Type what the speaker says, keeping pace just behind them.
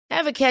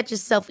Ever catch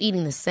yourself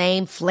eating the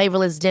same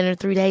flavorless dinner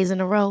 3 days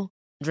in a row?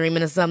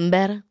 Dreaming of something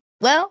better?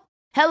 Well,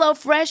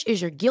 HelloFresh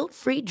is your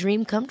guilt-free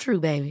dream come true,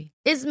 baby.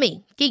 It's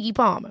me, Keke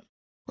Palmer.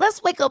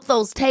 Let's wake up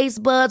those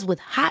taste buds with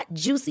hot,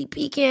 juicy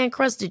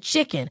pecan-crusted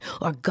chicken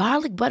or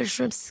garlic butter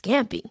shrimp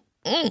scampi.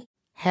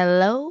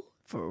 Hello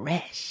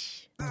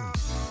Fresh.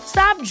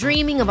 Stop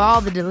dreaming of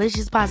all the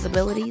delicious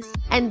possibilities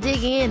and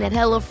dig in at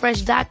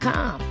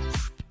HelloFresh.com.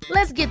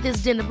 Let's get this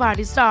dinner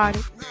party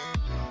started.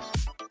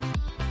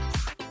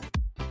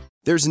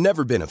 There's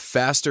never been a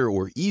faster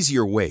or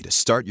easier way to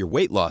start your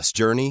weight loss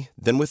journey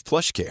than with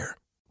PlushCare.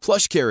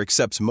 PlushCare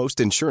accepts most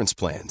insurance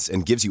plans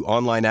and gives you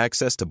online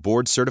access to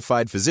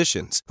board-certified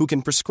physicians who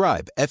can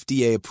prescribe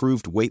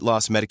FDA-approved weight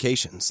loss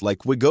medications like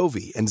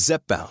Wegovy and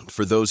Zepbound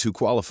for those who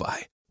qualify.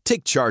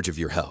 Take charge of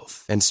your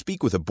health and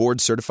speak with a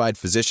board-certified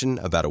physician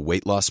about a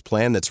weight loss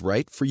plan that's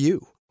right for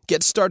you.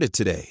 Get started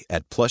today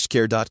at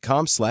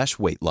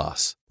plushcare.com/weight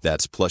loss.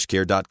 That's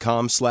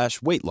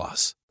plushcare.com/weight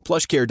loss.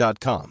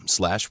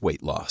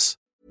 plushcare.com/weight loss.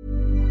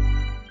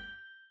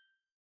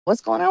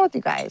 What's going on with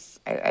you guys?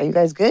 Are you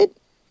guys good?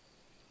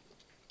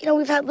 You know,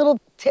 we've had little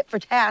tit for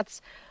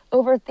tats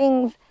over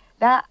things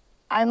that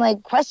I'm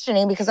like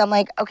questioning because I'm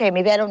like, okay,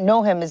 maybe I don't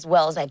know him as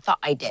well as I thought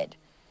I did.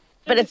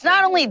 But it's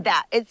not only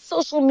that, it's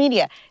social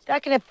media.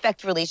 That can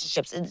affect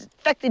relationships. It's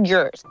affected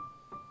yours.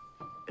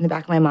 In the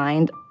back of my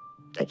mind,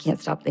 I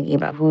can't stop thinking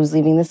about who's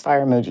leaving this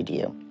fire emoji to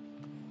you.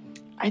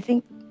 I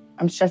think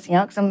I'm stressing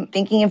out because I'm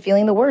thinking and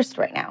feeling the worst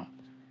right now.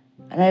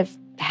 And I've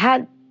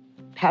had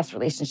past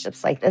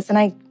relationships like this, and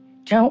I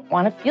don't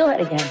want to feel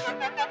that again.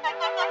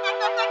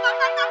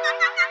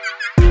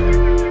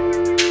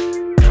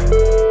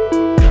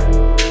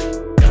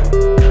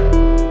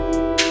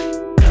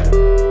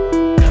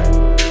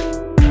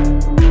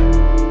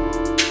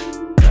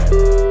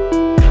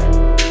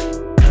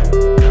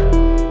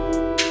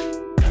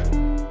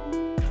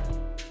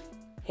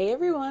 Hey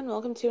everyone,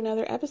 welcome to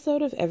another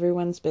episode of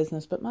Everyone's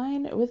Business But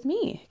Mine with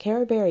me,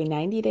 Cara Berry,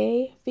 90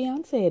 Day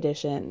Fiancé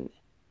Edition.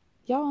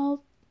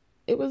 Y'all,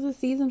 it was a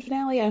season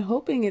finale. I'm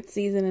hoping it's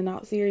season and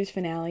not series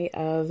finale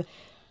of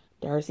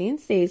Darcy and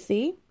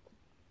Stacey.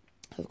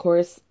 Of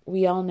course,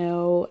 we all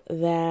know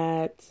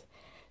that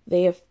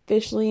they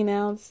officially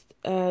announced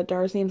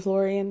Darcy and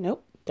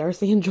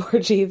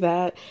Georgie,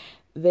 that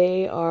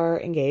they are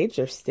engaged.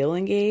 They're still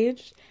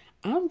engaged.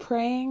 I'm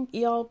praying,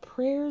 y'all,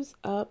 prayers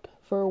up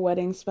for a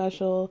wedding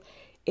special.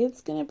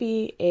 It's gonna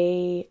be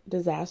a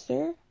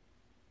disaster.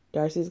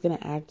 Darcy's gonna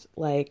act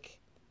like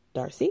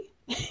Darcy.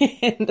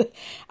 And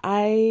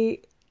I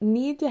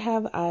need to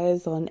have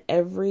eyes on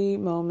every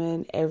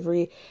moment,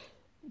 every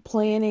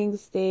planning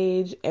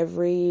stage,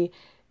 every,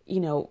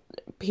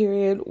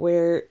 period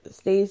where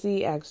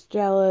Stacey acts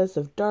jealous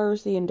of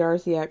Darcy and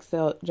Darcy acts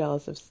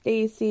jealous of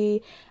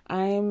Stacey.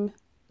 I'm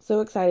so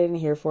excited and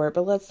here for it,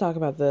 but let's talk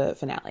about the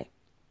finale.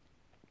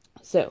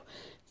 So,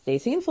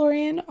 Stacey and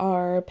Florian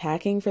are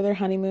packing for their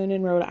honeymoon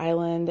in Rhode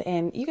Island,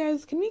 and you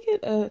guys, can we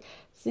get a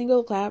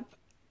single clap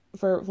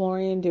for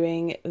Florian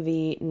doing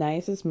the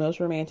nicest, most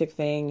romantic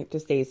thing to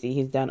Stacey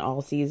he's done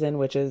all season,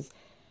 which is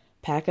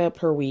pack up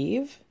her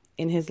weave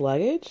in his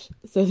luggage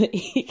so that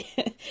he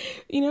can,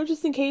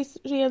 just in case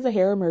she has a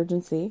hair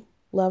emergency.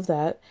 Love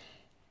that.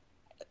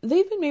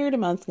 They've been married a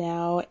month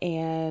now,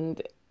 and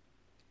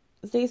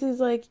Stacey's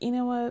like, you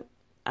know what?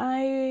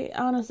 I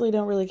honestly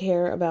don't really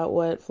care about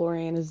what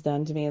Florian has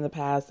done to me in the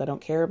past. I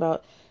don't care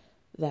about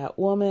that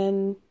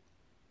woman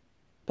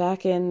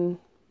back in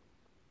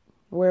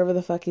wherever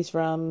the fuck he's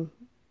from.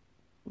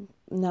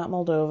 Not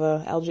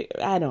Moldova, Algeria,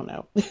 I don't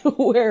know,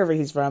 wherever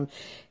he's from.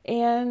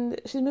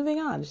 And she's moving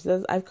on. She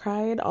says, I've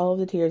cried all of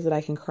the tears that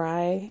I can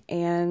cry,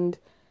 and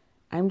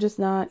I'm just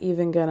not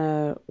even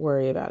gonna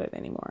worry about it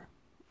anymore.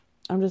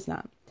 I'm just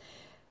not.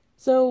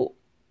 So,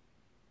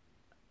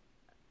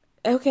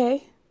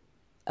 okay,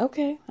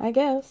 I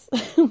guess.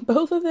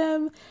 Both of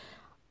them,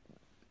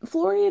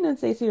 Florian and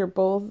Stacey, are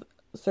both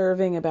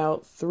serving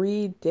about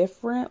 3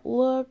 different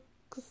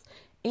looks.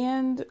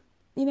 And,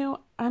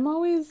 I'm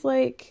always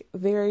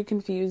very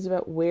confused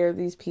about where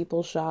these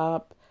people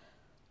shop,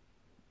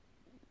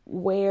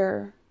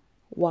 where,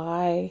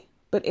 why,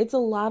 but it's a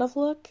lot of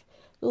look.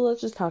 So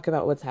let's just talk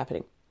about what's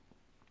happening.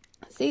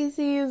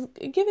 Stacey is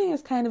giving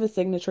us kind of a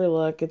signature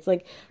look. It's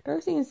like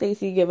Darcy and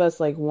Stacey give us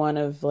one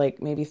of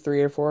maybe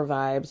 3 or 4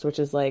 vibes, which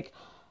is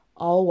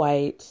all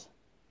white,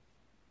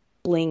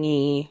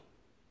 blingy,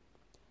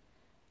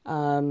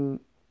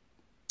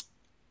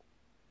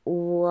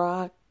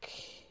 rock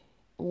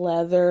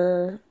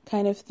leather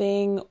kind of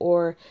thing.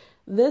 Or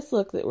this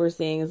look that we're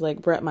seeing is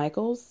Bret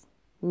Michaels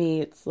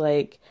meets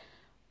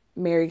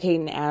Mary-Kate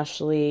and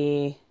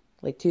Ashley,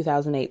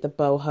 2008, the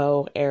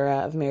boho era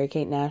of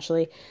Mary-Kate and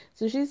Ashley.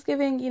 So she's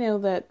giving,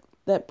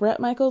 that Bret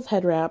Michaels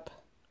head wrap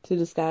to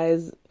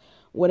disguise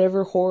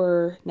whatever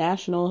horror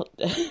national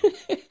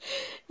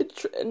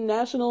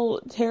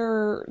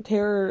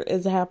terror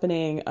is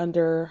happening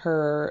under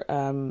her,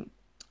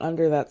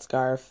 under that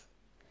scarf.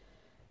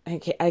 I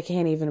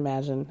can't even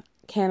imagine.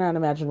 Cannot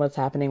imagine what's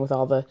happening with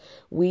all the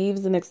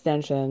weaves and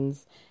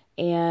extensions.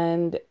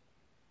 And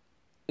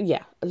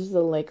yeah, just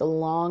a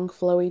long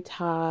flowy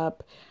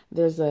top.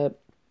 There's a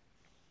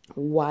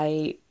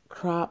white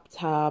crop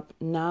top,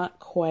 not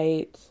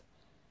quite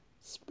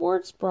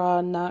sports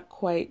bra, not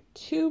quite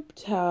tube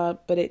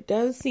top, but it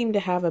does seem to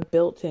have a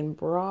built-in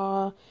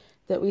bra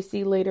that we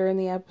see later in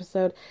the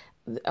episode.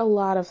 A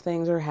lot of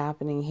things are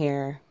happening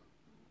here.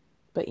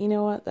 But you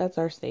know what? That's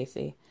our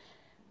Stacy.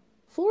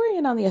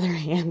 Florian, on the other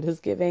hand, is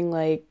giving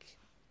like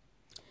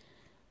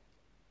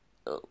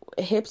a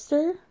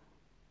hipster.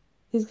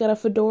 He's got a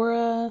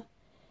fedora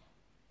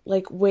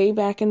like way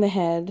back in the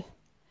head.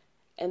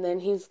 And then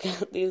he's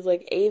got these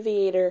like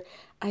aviator,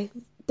 I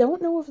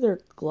don't know if they're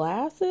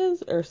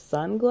glasses or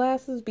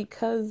sunglasses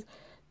because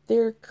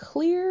they're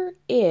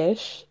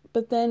clear-ish,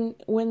 but then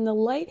when the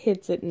light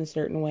hits it in a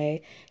certain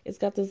way, it's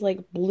got this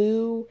like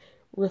blue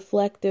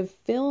reflective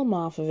film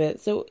off of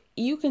it. So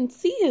you can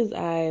see his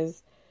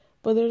eyes,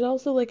 but there's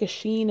also like a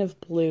sheen of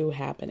blue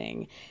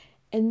happening.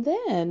 And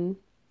then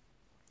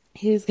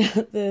he's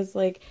got this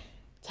like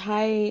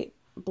tight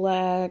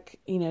black,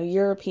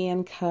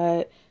 European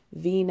cut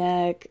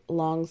V-neck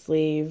long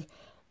sleeve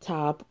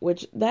top,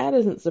 which that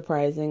isn't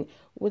surprising.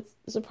 What's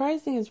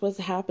surprising is what's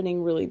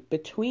happening really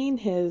between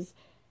his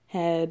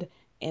head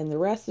and the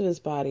rest of his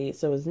body.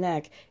 So his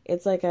neck,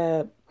 it's like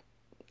I'm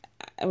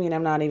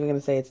not even going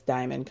to say it's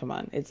diamond. Come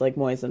on. It's like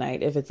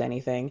moissanite, if it's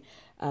anything.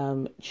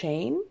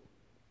 Chain.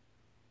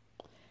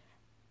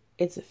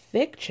 It's a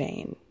thick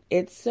chain.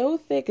 It's so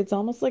thick, it's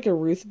almost like a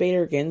Ruth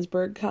Bader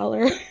Ginsburg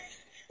collar.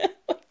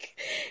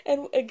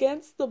 And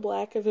against the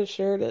black of his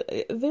shirt,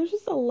 there's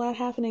just a lot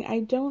happening. I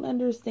don't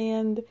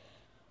understand.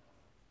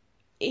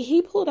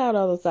 He pulled out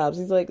all the stops.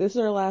 He's like, this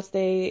is our last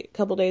day,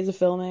 couple days of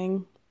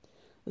filming.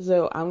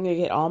 So I'm going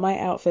to get all my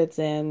outfits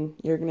in.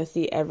 You're going to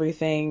see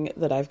everything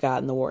that I've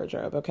got in the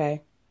wardrobe,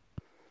 okay?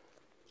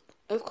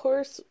 Of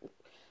course,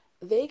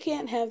 they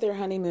can't have their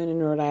honeymoon in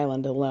Rhode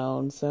Island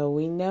alone. So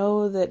we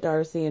know that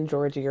Darcy and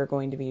Georgie are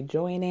going to be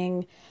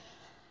joining.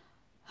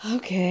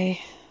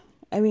 Okay.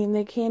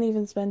 They can't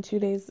even spend 2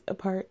 days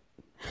apart.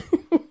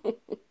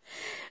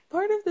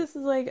 Part of this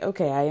is like,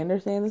 okay, I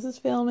understand this is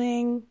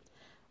filming,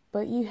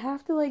 but you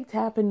have to like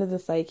tap into the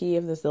psyche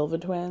of the Silva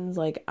twins.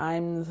 Like,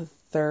 I'm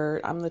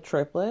the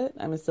triplet.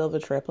 I'm a Silva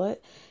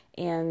triplet.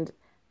 And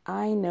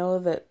I know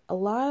that a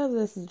lot of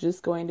this is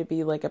just going to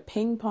be like a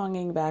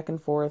ping-ponging back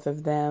and forth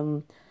of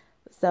them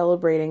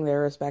celebrating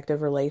their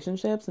respective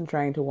relationships and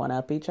trying to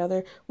one-up each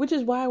other, which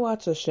is why I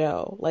watch the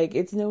show. Like,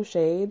 it's no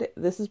shade.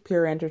 This is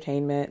pure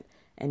entertainment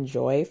and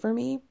joy for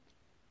me.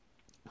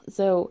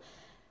 So,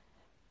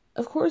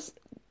 of course,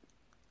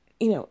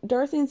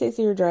 Darcy and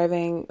Stacey are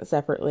driving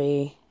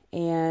separately,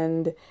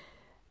 and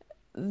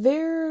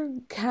they're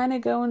kind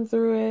of going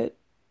through it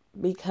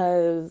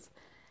because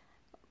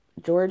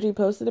Georgie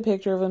posted a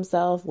picture of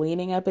himself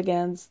leaning up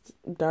against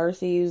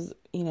Darcy's,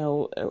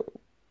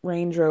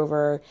 Range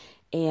Rover,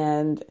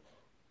 and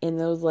in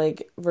those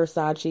like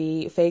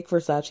fake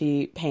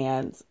Versace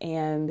pants,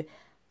 and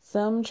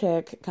some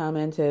chick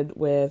commented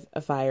with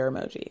a fire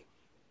emoji.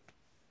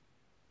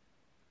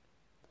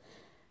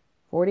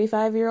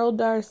 45-year-old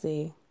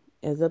Darcy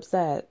is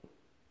upset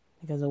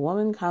because a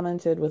woman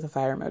commented with a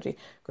fire emoji.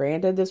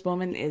 Granted, this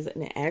woman is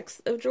an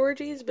ex of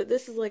Georgie's, but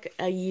this is like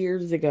a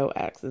years ago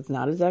ex. It's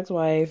not his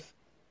ex-wife.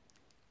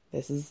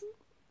 This is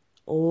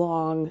a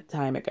long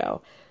time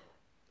ago.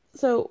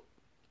 So,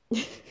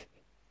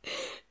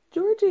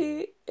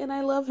 Georgie, and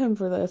I love him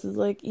for this, is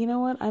like, you know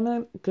what? I'm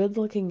a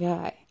good-looking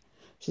guy.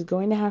 She's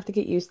going to have to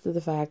get used to the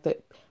fact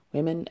that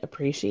women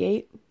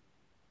appreciate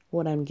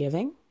what I'm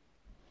giving.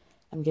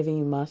 I'm giving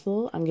you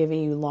muscle. I'm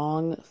giving you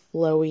long,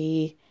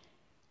 flowy,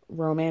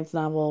 romance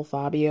novel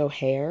Fabio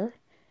hair.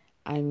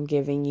 I'm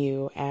giving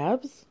you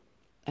abs.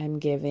 I'm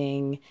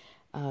giving,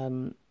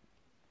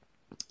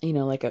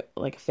 like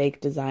a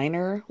fake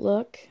designer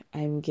look.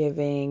 I'm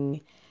giving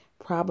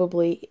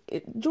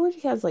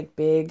Georgie has like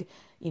big,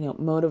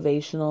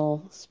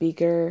 motivational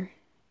speaker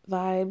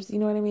vibes. You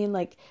know what I mean?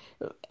 Like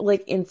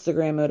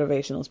Instagram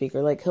motivational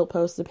speaker. Like, he'll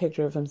post a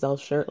picture of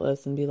himself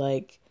shirtless and be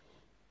like,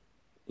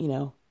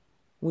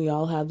 we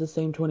all have the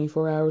same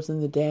 24 hours in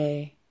the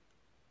day.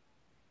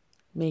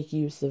 Make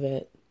use of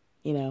it,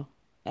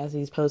 as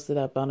he's posted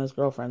up on his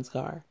girlfriend's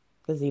car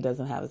because he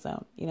doesn't have his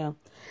own,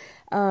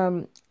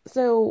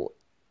 So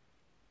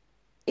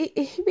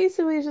he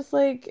basically is just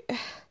like,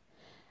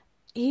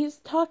 he's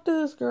talked to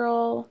this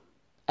girl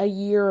a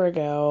year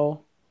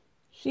ago.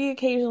 She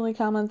occasionally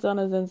comments on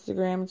his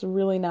Instagram. It's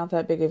really not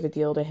that big of a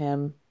deal to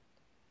him.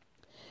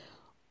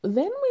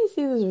 Then we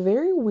see this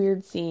very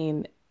weird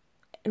scene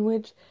in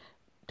which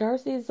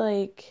Darcy's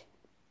like,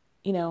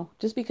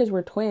 just because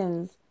we're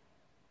twins,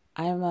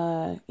 I'm,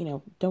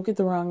 don't get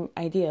the wrong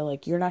idea.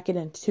 Like, you're not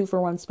getting a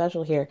 2-for-1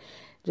 special here.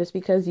 Just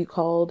because you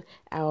called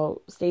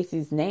out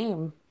Stacey's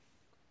name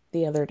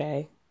the other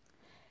day.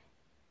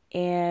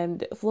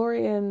 And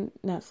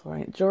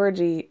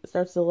Georgie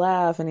starts to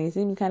laugh and he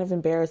seems kind of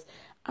embarrassed.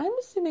 I'm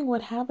assuming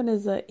what happened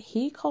is that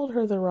he called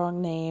her the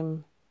wrong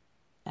name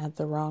at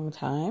the wrong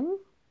time.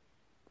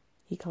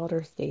 He called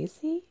her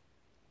Stacey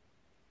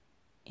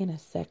in a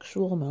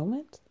sexual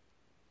moment.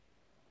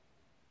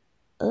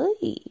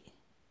 Oy.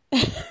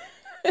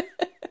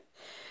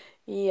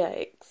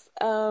 Yikes.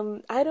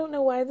 I don't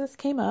know why this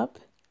came up.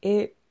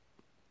 There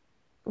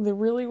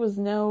really was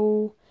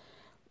no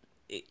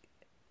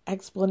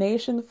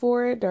explanation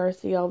for it.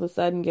 Darcy all of a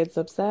sudden gets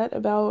upset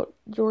about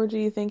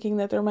Georgie thinking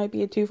that there might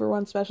be a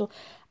 2-for-1 special.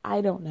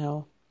 I don't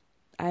know.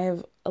 I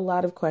have a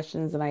lot of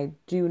questions and I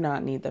do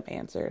not need them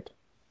answered.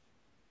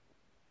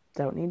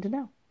 Don't need to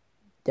know.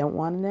 Don't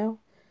want to know.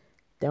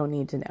 Don't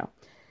need to know.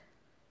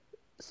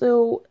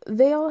 So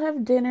they all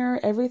have dinner.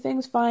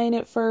 Everything's fine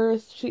at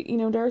first.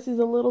 Darcy's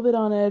a little bit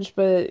on edge,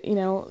 but,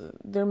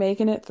 they're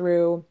making it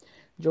through.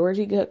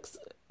 Georgie cooks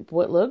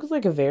what looks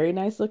like a very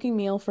nice looking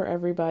meal for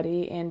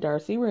everybody, and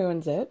Darcy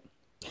ruins it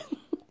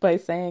by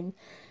saying,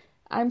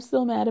 I'm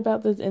still mad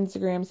about this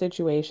Instagram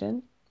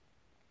situation.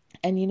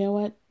 And you know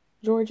what,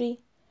 Georgie?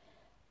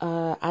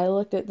 I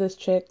looked at this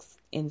chick's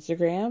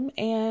Instagram,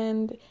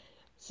 and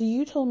so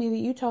you told me that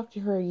you talked to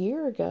her a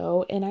year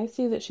ago, and I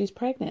see that she's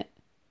pregnant.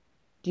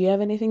 Do you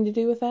have anything to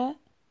do with that?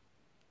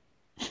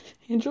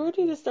 And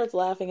Georgie just starts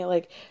laughing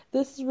at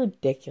this is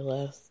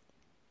ridiculous.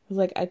 It's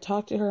like, I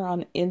talked to her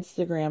on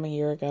Instagram a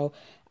year ago.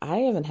 I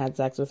haven't had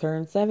sex with her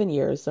in 7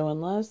 years. So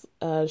unless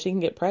she can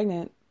get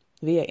pregnant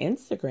via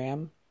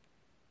Instagram,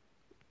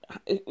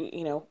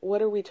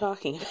 what are we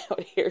talking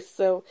about here?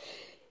 So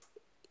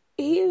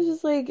he is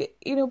just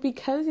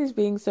because he's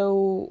being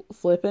so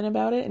flippant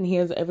about it, and he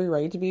has every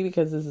right to be,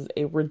 because this is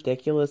a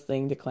ridiculous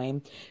thing to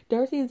claim.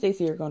 Darcy and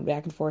Stacey are going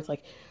back and forth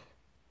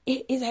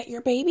is that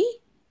your baby?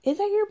 Is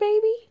that your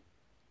baby?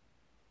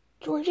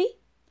 Georgie?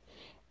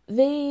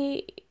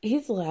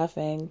 He's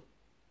laughing.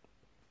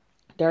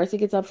 Darcy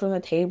gets up from the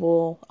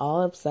table,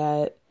 all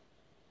upset.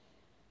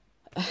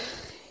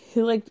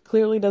 He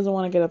clearly doesn't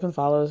want to get up and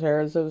follows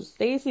her. So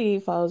Stacey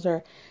follows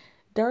her.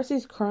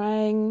 Darcy's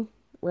crying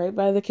right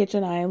by the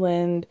kitchen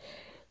island.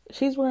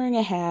 She's wearing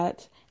a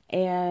hat,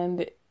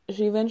 and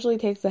she eventually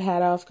takes the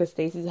hat off because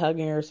Stacey's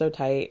hugging her so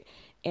tight.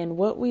 And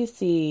what we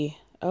see,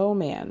 oh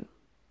man,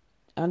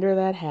 under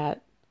that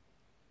hat,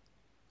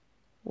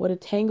 what a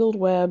tangled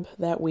web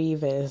that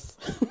weave is.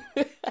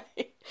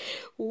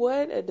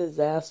 What a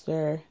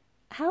disaster.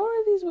 How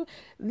are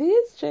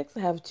these chicks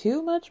have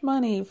too much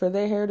money for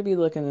their hair to be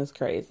looking this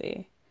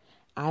crazy?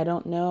 I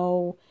don't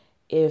know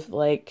if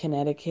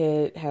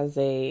Connecticut has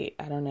a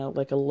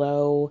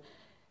low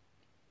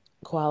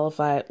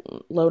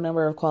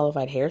number of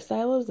qualified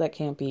hairstylists. That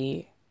can't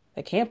be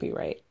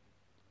right.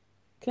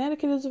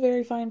 Connecticut is a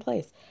very fine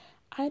place.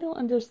 I don't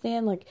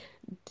understand,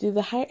 do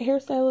the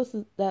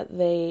hairstylists that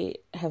they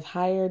have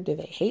hired, do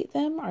they hate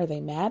them? Are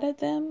they mad at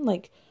them?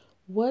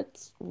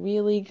 What's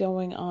really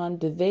going on?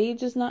 Do they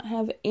just not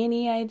have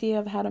any idea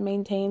of how to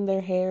maintain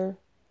their hair?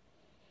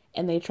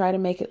 And they try to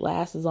make it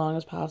last as long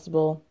as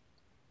possible?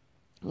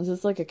 Is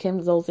this like a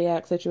Kim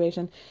Zolciak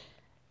situation?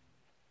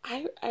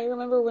 I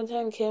remember one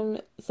time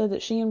Kim said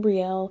that she and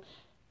Brielle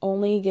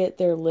only get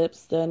their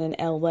lips done in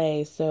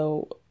LA,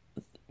 so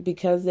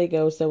because they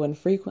go so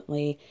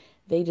infrequently,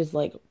 they just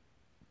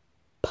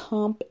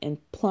pump and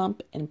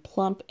plump and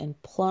plump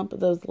and plump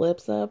those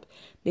lips up,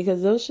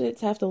 because those shits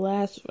have to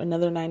last for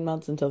another 9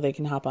 months until they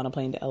can hop on a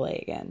plane to LA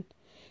again.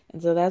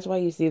 And so that's why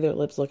you see their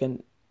lips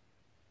looking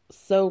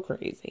so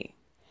crazy.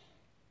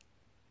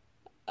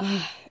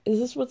 Is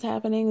this what's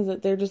happening? Is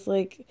that they're just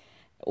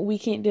we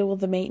can't deal with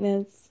the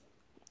maintenance,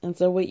 and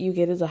so what you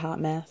get is a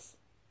hot mess?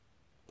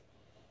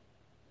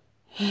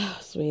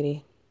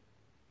 Sweetie.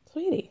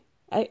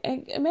 I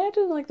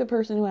imagine the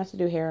person who has to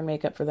do hair and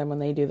makeup for them when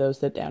they do those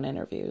sit-down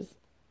interviews.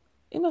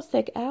 It must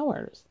take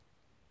hours.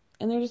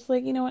 And they're just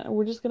you know what?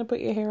 We're just going to put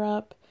your hair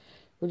up.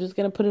 We're just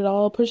going to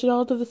push it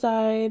all to the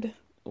side.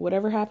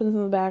 Whatever happens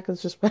in the back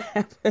is just what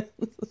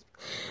happens.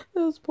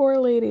 Those poor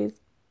ladies.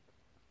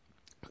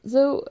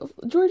 So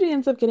Georgie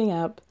ends up getting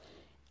up,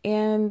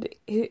 and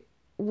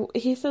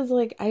he says,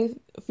 I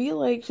feel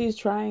like she's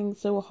trying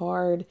so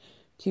hard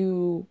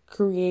to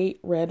create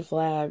red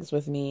flags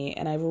with me,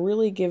 and I've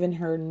really given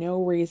her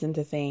no reason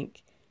to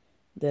think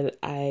that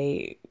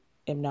I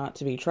am not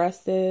to be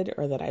trusted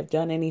or that I've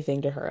done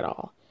anything to her at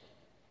all.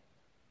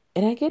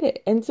 And I get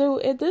it. And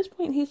so at this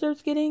point, he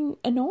starts getting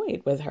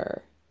annoyed with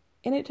her,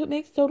 and it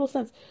makes total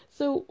sense.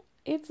 So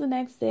it's the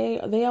next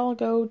day. They all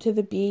go to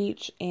the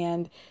beach,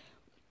 and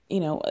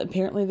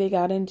apparently they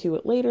got into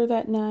it later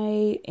that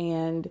night,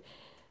 and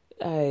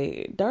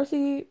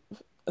Darcy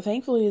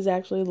thankfully is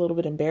actually a little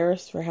bit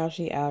embarrassed for how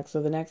she acts.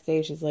 So the next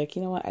day she's like,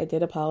 you know what? I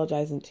did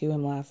apologize to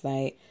him last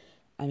night.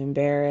 I'm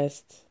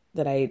embarrassed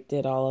that I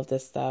did all of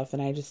this stuff,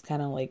 and I just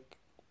kind of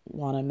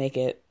want to make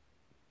it,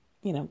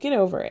 get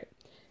over it.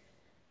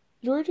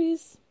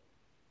 Georgie's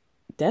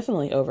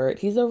definitely over it.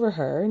 He's over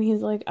her, and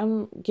he's like,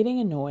 I'm getting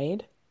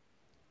annoyed.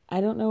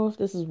 I don't know if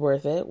this is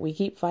worth it. We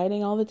keep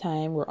fighting all the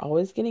time. We're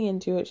always getting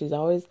into it. She's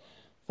always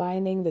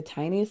finding the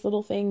tiniest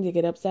little thing to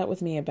get upset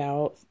with me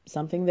about,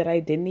 something that I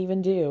didn't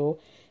even do,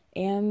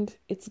 and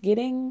it's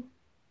getting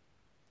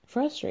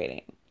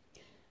frustrating.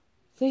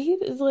 So he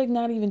is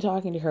not even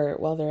talking to her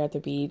while they're at the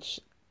beach.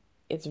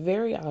 It's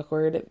very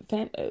awkward.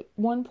 At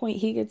one point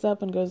he gets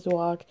up and goes to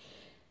walk.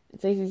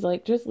 Stacey's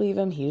like, just leave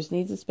him. He just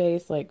needs a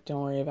space. Like,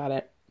 don't worry about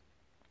it.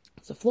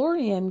 So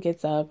Florian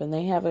gets up and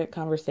they have a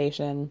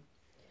conversation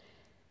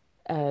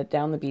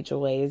down the beach a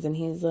ways. And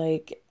he's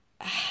like,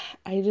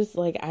 I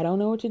don't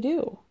know what to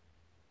do.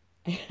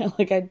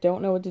 Like, I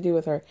don't know what to do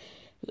with her.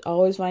 She's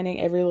always finding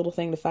every little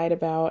thing to fight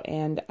about.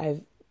 And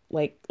I've,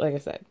 like I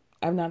said,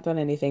 I've not done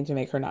anything to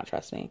make her not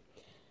trust me.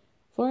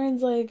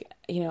 Florian's like,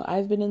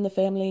 I've been in the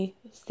family,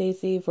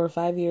 Stacey, for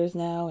 5 years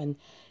now. And,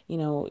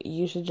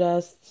 you should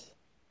just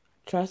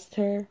trust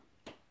her,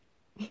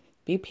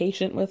 be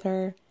patient with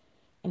her,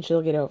 and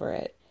she'll get over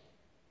it.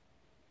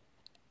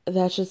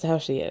 That's just how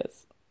she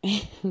is.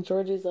 And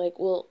Georgie's like,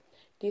 well,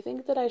 do you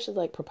think that I should,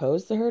 like,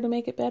 propose to her to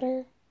make it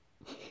better?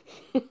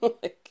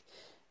 Like,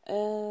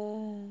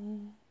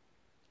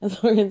 And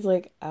Florian's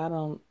like, I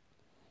don't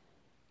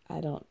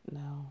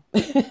know.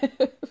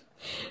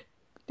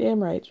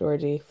 Damn right,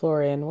 Georgie.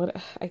 Florian,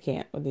 what? I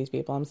can't with these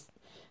people.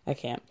 I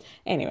can't.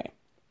 Anyway.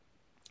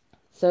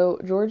 So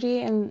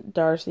Georgie and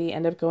Darcy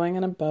end up going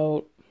on a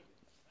boat.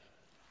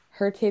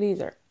 Her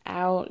titties are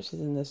out. She's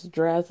in this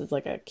dress. It's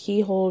like a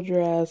keyhole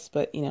dress,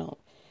 but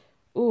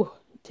ooh,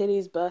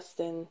 titties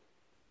busting.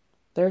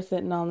 They're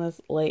sitting on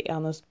this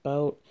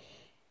boat.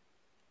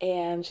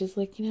 And she's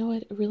like, you know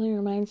what? It really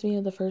reminds me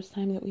of the first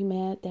time that we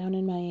met down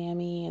in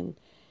Miami. And,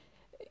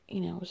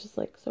 it was just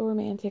like so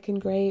romantic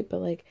and great. But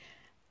like,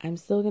 I'm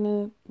still going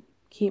to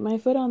keep my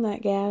foot on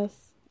that gas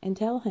and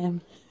tell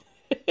him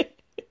that,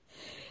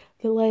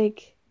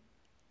 like,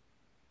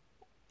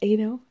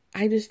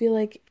 I just feel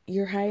like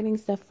you're hiding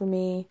stuff from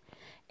me.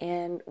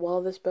 And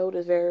while this boat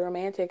is very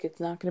romantic, it's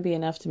not going to be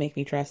enough to make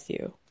me trust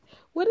you.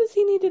 What does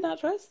he need to not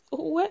trust?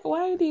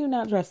 Why do you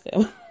not trust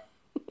him?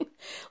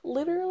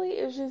 Literally,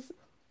 it's just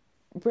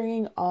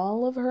bringing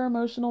all of her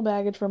emotional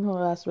baggage from her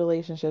last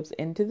relationships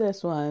into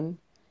this one.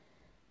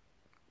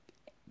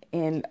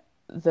 And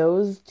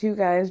those two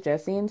guys,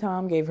 Jesse and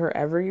Tom, gave her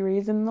every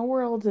reason in the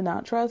world to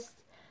not trust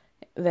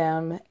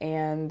them.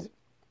 And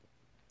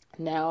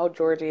now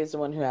Georgie is the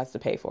one who has to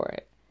pay for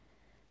it.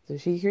 So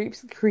she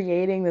keeps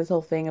creating this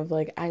whole thing of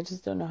like, I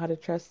just don't know how to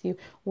trust you.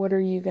 What are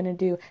you going to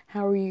do?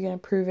 How are you going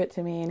to prove it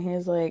to me? And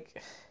he's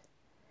like,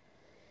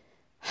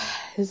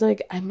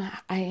 I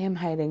am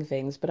hiding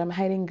things, but I'm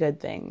hiding good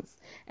things.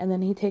 And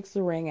then he takes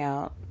the ring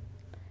out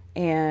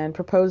and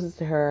proposes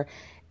to her.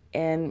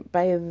 And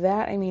by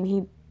that, I mean,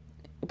 he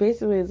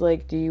basically is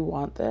like, do you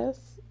want this?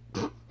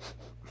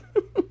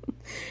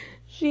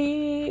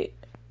 She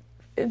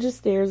just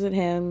stares at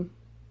him,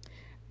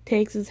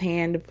 takes his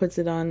hand and puts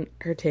it on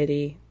her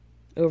titty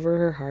over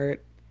her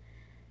heart.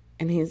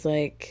 And he's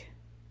like,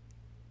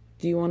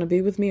 do you want to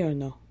be with me or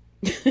no?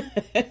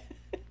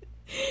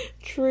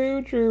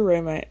 True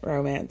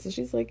romance. And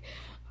she's like,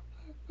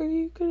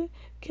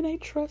 can I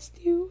trust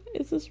you?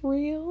 Is this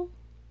real?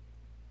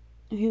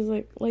 And he's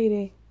like,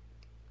 lady,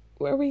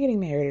 are we getting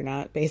married or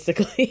not,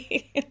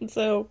 basically? And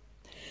so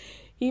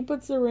he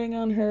puts the ring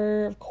on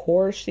her. Of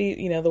course,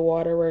 the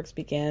waterworks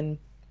begin.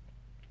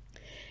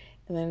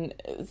 And then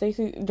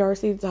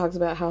Darcy talks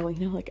about how,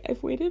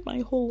 I've waited my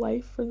whole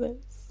life for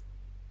this.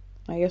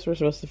 I guess we're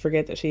supposed to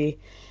forget that she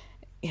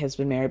has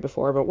been married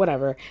before, but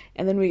whatever.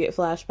 And then we get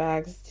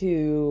flashbacks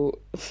to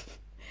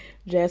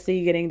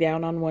Jesse getting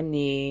down on one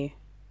knee,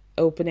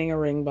 opening a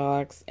ring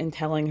box, and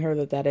telling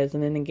her that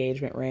isn't an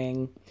engagement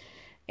ring.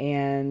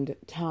 And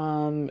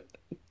Tom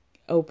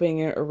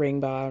opening a ring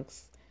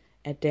box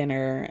at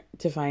dinner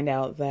to find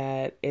out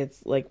that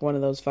it's like one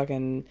of those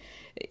fucking,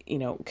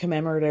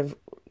 commemorative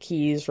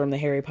keys from the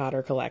Harry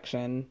Potter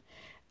collection.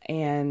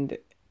 And,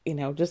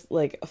 just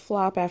like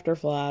flop after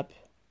flop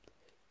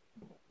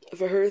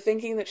for her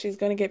thinking that she's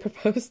going to get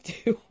proposed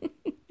to.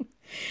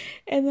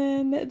 And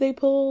then they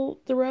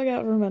pull the rug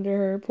out from under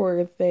her,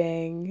 poor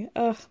thing.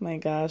 Oh my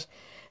gosh.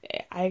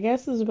 I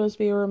guess it's supposed to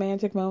be a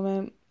romantic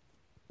moment.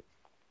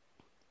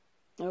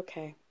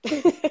 Okay.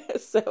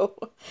 So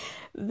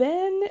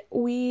then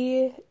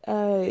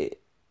they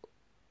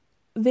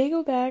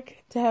go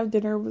back to have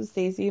dinner with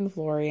Stacey and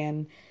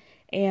Florian,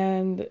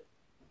 and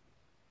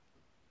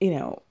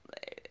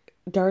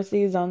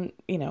Darcy's on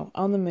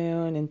the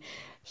moon, and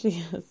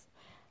she goes,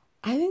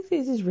 I think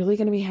Stacey's really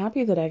going to be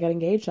happy that I got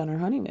engaged on her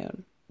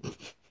honeymoon.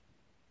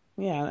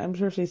 Yeah, I'm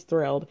sure she's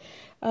thrilled.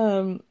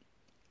 So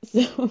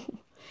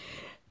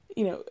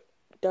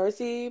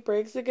Darcy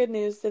breaks the good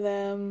news to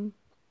them.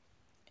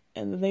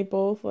 And then they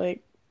both,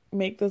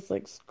 make this,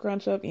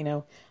 scrunch up,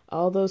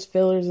 all those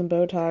fillers and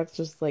Botox,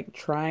 just,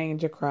 trying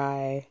to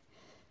cry.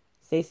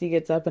 Stacey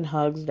gets up and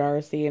hugs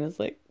Darcy, and it's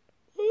like,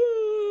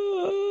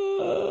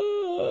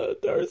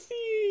 Darcy,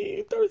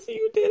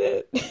 you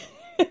did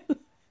it.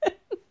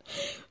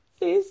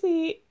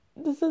 Stacey,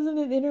 this isn't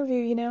an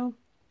interview,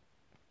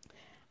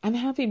 I'm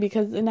happy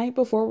because the night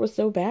before was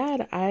so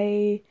bad.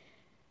 I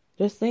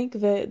just think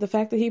that the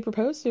fact that he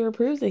proposed to her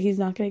proves that he's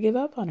not going to give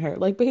up on her.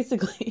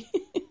 Basically...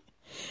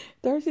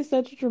 Darcy's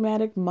such a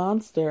dramatic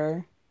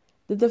monster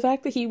that the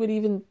fact that he would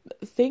even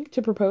think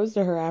to propose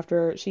to her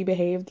after she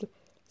behaved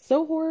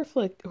so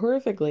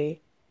horrifically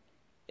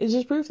is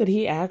just proof that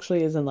he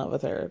actually is in love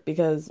with her.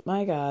 Because,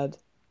 my God,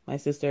 My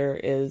sister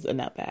is a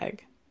nutbag.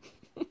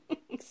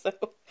 So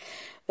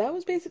that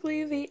was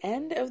basically the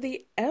end of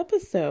the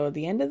episode,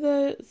 the end of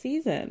the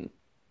season.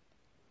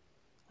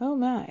 Oh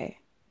my.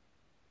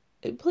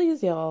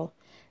 Please, y'all,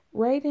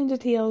 write into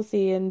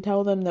TLC and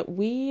tell them that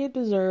we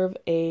deserve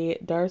a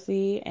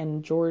Darcy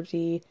and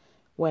Georgie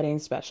wedding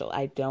special.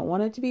 I don't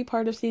want it to be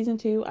part of season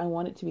 2. I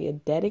want it to be a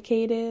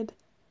dedicated,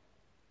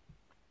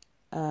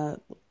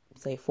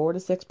 say 4 to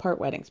 6 part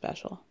wedding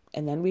special.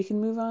 And then we can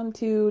move on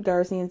to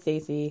Darcy and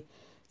Stacey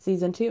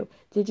season 2.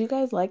 Did you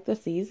guys like the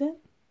season?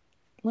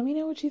 Let me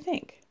know what you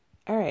think.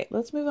 All right,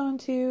 let's move on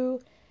to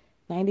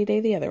 90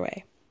 Day the Other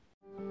Way.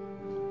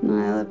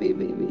 I love you,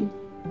 baby.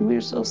 We're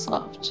so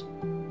soft.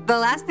 The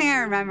last thing I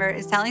remember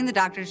is telling the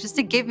doctors just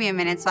to give me a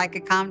minute so I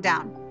could calm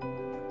down.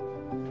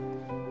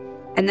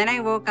 And then I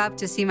woke up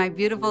to see my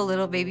beautiful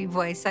little baby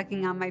boy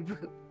sucking on my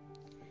boob.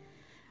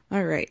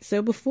 All right,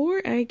 so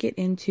before I get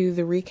into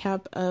the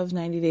recap of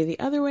 90 Day the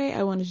Other Way,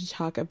 I wanted to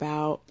talk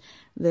about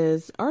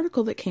this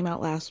article that came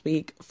out last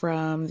week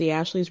from the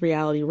Ashley's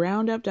Reality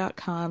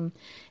Roundup.com,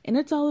 and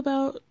it's all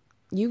about,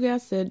 you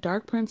guessed it,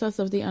 Dark Princess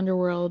of the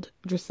Underworld,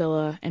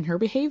 Drusilla, and her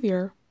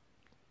behavior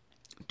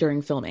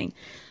during filming.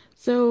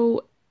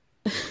 So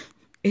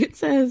it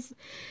says,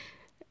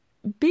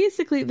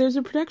 basically, there's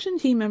a production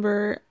team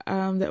member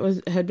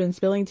that had been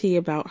spilling tea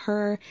about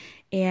her,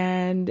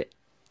 and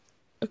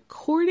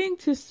according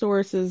to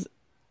sources,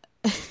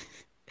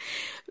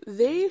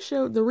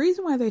 the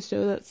reason why they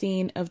show that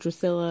scene of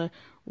Drusilla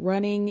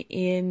running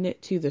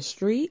into the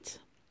street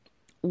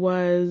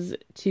was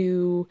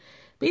to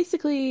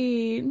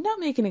basically not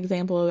make an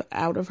example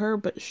out of her,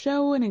 but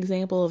show an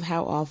example of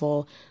how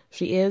awful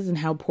she is and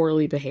how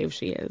poorly behaved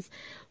she is.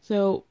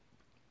 So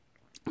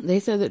they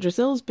said that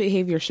Drusilla's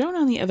behavior shown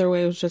on The Other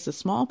Way was just a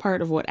small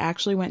part of what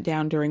actually went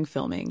down during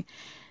filming.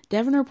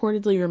 Devon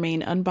reportedly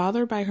remained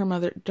unbothered by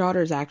her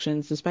daughter's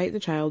actions, despite the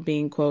child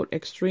being, quote,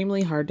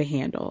 extremely hard to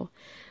handle.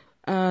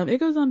 It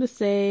goes on to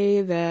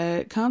say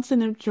that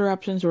constant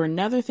interruptions were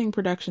another thing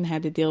production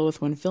had to deal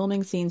with when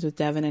filming scenes with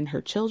Devon and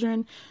her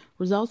children,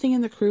 resulting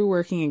in the crew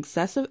working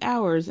excessive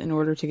hours in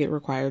order to get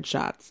required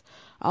shots.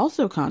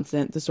 Also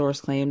constant, the source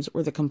claims,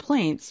 were the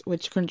complaints,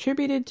 which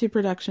contributed to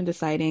production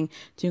deciding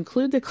to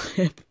include the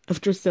clip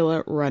of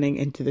Drusilla running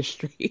into the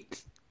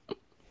street.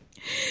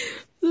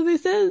 So they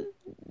said,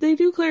 they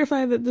do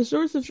clarify that the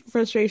source of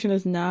frustration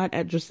is not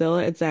at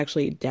Drusilla, it's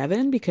actually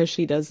Devon, because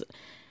she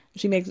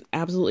makes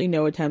absolutely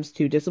no attempts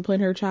to discipline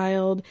her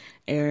child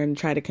and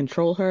try to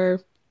control her.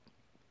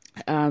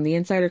 The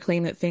insider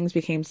claimed that things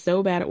became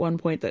so bad at one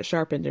point that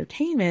Sharp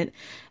Entertainment,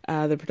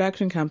 the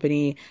production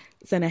company,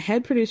 sent a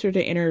head producer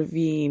to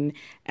intervene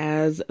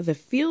as the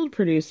field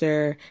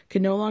producer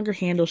could no longer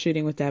handle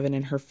shooting with Devon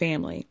and her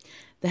family.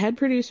 The head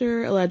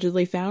producer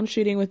allegedly found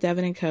shooting with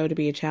Devon and co. to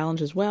be a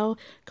challenge as well,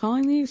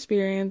 calling the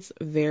experience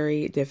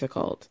very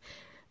difficult.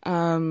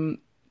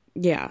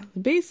 Yeah,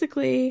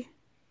 basically,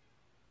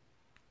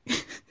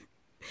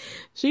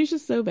 she's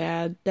just so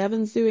bad.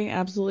 Devon's doing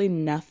absolutely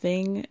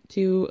nothing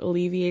to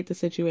alleviate the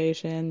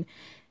situation,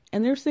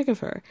 and they're sick of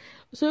her.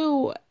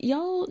 So,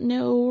 y'all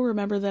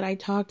remember that I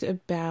talked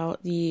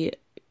about the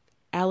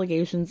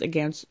allegations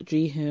against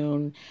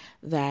Ji-hoon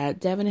that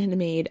Devon had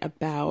made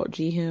about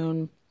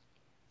Ji-hoon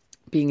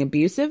being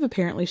abusive.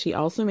 Apparently, she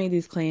also made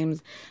these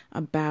claims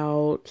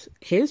about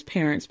his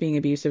parents being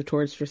abusive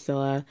towards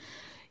Drusilla.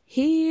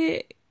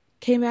 He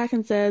came back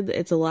and said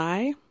it's a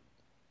lie.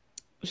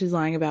 She's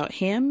lying about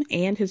him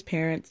and his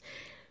parents.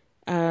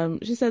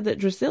 She said that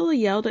Drusilla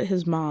yelled at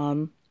his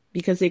mom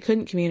because they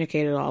couldn't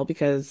communicate at all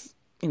because,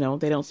 they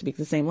don't speak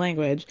the same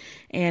language.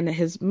 And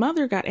his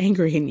mother got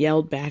angry and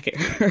yelled back at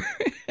her.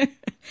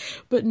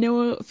 But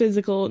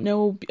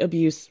no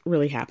abuse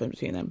really happened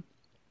between them.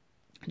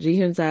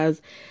 Ji-hoon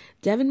says,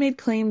 Devon made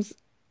claims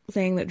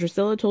saying that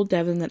Drusilla told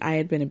Devon that I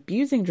had been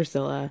abusing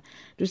Drusilla.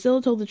 Drusilla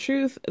told the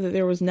truth, that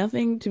there was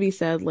nothing to be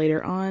said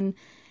later on,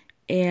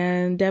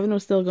 and Devon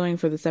was still going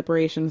for the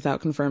separation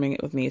without confirming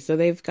it with me. So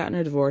they've gotten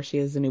a divorce, she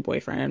has a new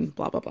boyfriend,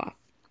 blah, blah, blah.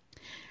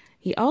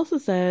 He also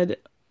said,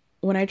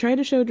 when I tried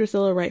to show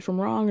Drusilla right from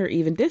wrong or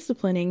even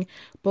disciplining,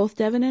 both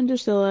Devon and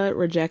Drusilla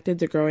rejected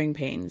the growing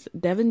pains.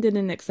 Devon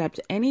didn't accept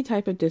any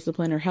type of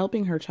discipline or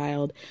helping her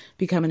child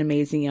become an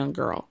amazing young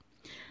girl.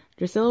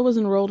 Drusilla was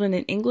enrolled in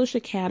an English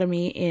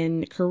academy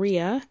in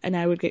Korea, and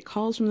I would get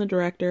calls from the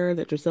director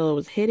that Drusilla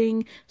was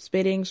hitting,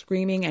 spitting,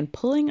 screaming, and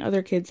pulling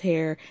other kids'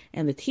 hair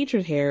and the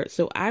teacher's hair,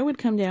 so I would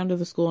come down to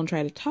the school and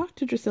try to talk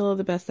to Drusilla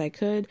the best I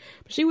could,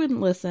 but she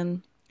wouldn't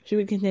listen. She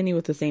would continue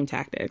with the same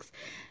tactics.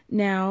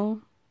 Now,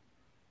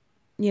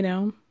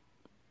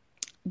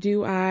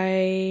 do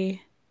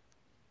I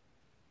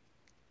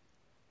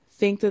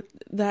think that,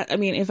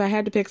 if I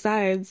had to pick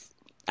sides,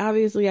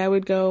 obviously I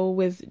would go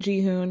with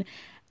Ji-hoon.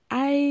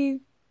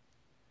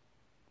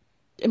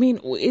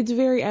 It's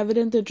very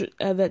evident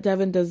that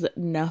Devon does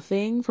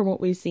nothing from what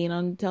we've seen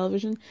on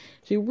television.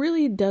 She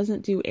really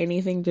doesn't do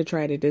anything to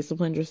try to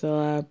discipline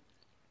Drusilla.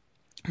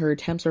 Her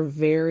attempts are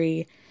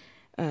very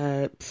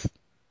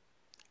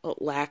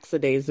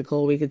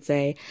lackadaisical, we could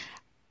say.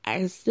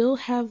 I still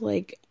have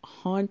like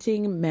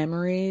haunting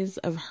memories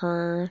of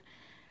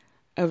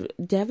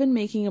Devin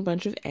making a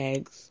bunch of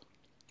eggs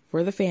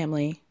for the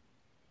family,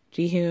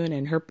 Jihoon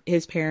and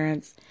his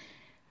parents.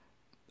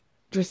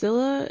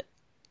 Drusilla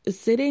is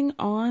sitting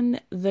on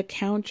the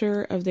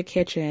counter of the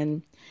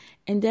kitchen,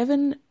 and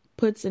Devin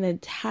puts an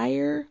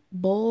entire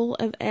bowl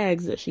of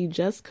eggs that she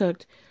just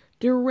cooked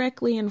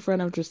directly in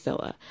front of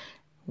Drusilla.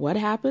 What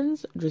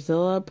happens?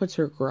 Drusilla puts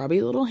her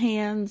grubby little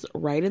hands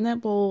right in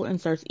that bowl and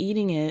starts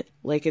eating it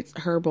like it's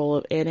her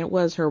bowl and it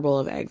was her bowl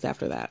of eggs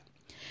after that.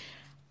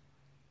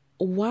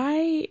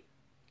 Why?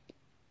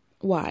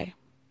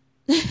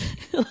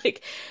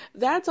 Like,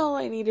 that's all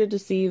I needed to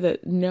see,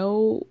 that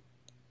no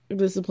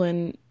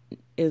discipline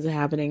is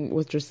happening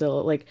with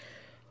Drusilla. Like,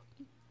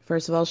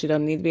 first of all, she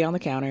doesn't need to be on the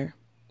counter.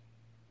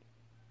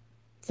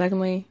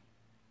 Secondly,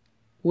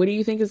 what do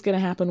you think is going to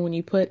happen when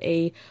you put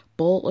a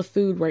bowl of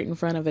food right in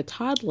front of a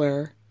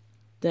toddler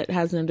that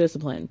has no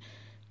discipline?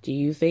 Do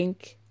you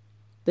think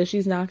that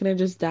she's not going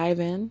to just dive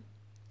in?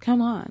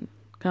 Come on.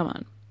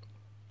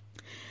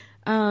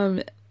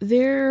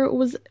 There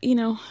was,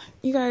 you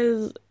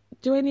guys,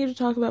 do I need to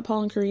talk about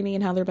Paul and Karine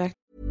and how they're back?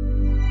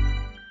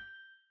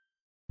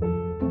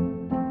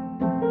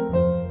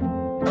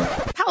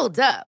 Hold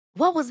up.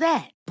 What was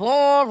that?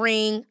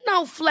 Boring.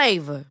 No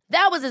flavor.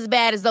 That was as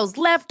bad as those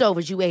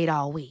leftovers you ate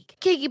all week.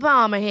 Keke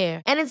Palmer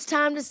here, and it's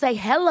time to say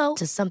hello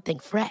to something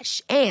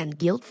fresh and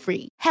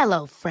guilt-free.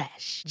 Hello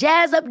Fresh.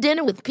 Jazz up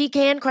dinner with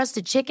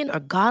pecan-crusted chicken or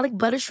garlic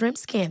butter shrimp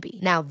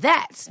scampi. Now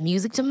that's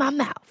music to my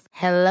mouth.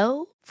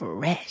 Hello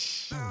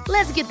Fresh.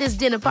 Let's get this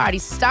dinner party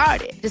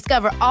started.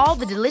 Discover all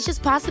the delicious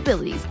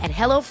possibilities at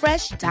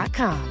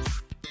hellofresh.com.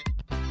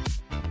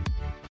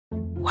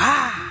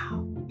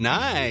 Wow.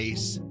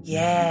 Nice.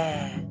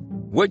 Yeah.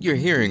 What you're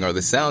hearing are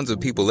the sounds of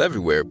people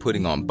everywhere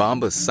putting on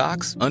Bombas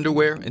socks,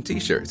 underwear, and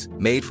T-shirts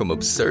made from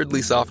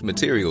absurdly soft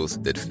materials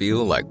that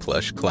feel like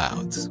plush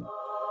clouds.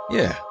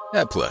 Yeah,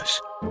 that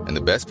plush. And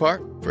the best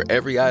part? For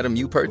every item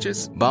you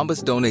purchase,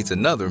 Bombas donates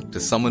another to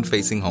someone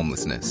facing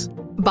homelessness.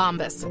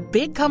 Bombas.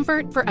 Big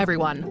comfort for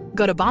everyone.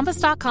 Go to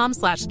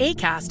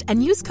bombas.com/ACAST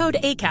and use code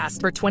ACAST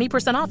for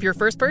 20% off your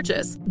first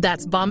purchase.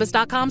 That's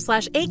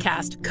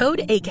bombas.com/ACAST.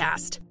 Code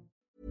ACAST.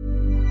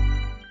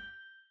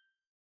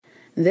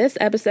 This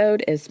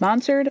episode is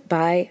sponsored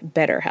by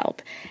BetterHelp.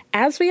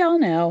 As we all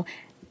know,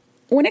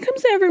 when it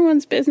comes to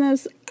everyone's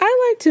business,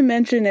 I like to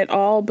mention it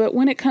all, but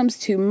when it comes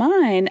to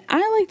mine,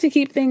 I like to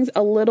keep things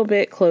a little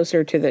bit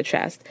closer to the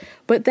chest.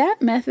 But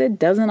that method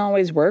doesn't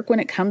always work when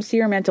it comes to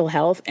your mental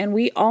health, and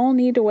we all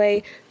need a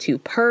way to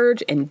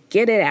purge and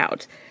get it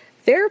out.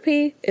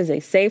 Therapy is a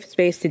safe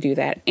space to do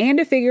that and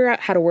to figure out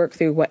how to work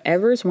through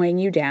whatever's weighing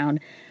you down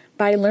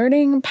by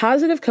learning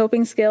positive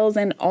coping skills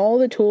and all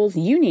the tools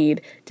you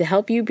need to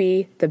help you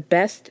be the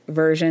best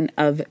version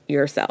of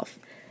yourself.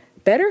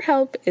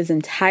 BetterHelp is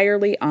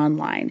entirely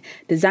online,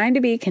 designed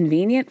to be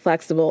convenient,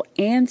 flexible,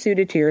 and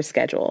suited to your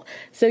schedule.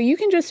 So you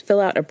can just fill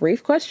out a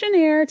brief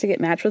questionnaire to get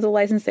matched with a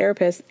licensed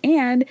therapist,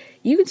 and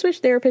you can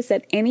switch therapists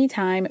at any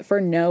time for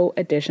no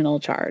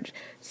additional charge.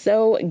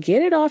 So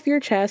get it off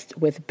your chest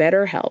with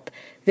BetterHelp.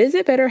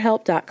 Visit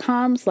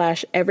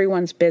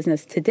BetterHelp.com/everyone's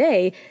business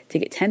today to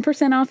get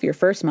 10% off your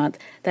first month.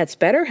 That's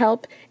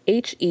BetterHelp,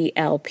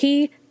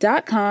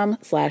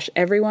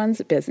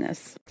 HELP.com/everyone's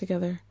business.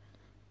 Together.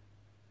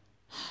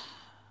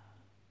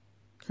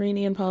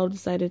 Karine and Paul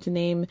decided to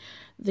name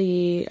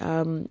the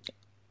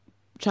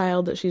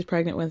child that she's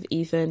pregnant with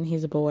Ethan.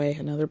 He's a boy,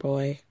 another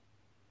boy.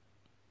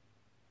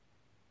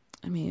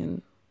 I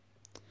mean,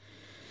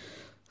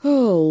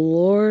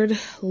 oh,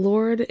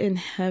 Lord in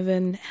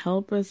heaven,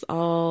 help us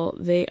all.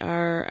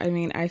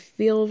 I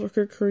feel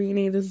for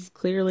Karine. This is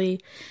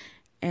clearly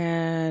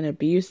an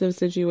abusive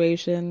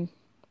situation,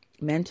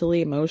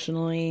 mentally,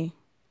 emotionally.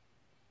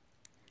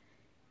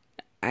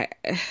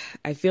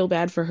 I feel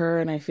bad for her,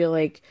 and I feel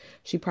like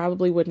she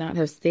probably would not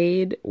have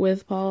stayed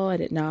with Paul had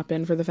it not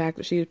been for the fact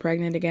that she was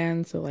pregnant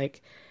again. So,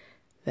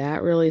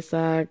 that really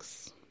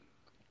sucks.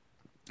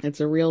 It's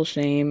a real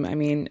shame. I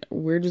mean,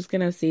 we're just going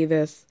to see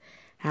this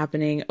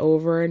happening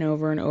over and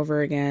over and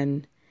over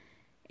again.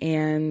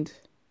 And,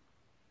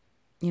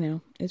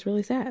 it's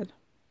really sad.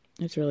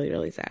 It's really,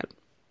 really sad.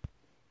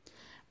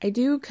 I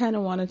do kind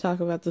of want to talk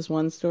about this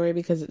one story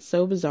because it's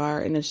so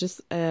bizarre, and it's just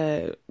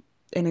an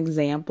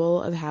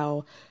example of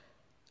how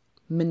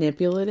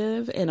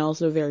manipulative and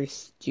also very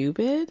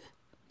stupid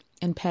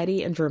and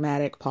petty and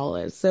dramatic Paul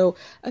is. So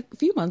a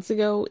few months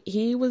ago,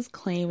 he was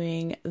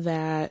claiming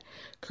that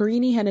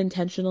Karine had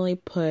intentionally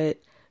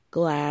put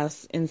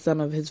glass in some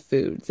of his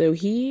food. So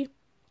he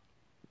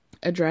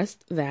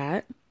addressed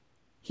that.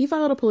 He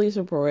filed a police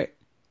report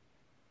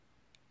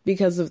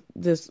because of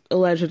this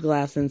alleged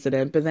glass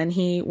incident, but then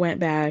he went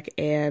back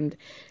and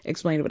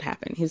explained what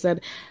happened. He said,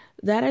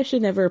 "That I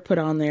should never put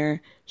on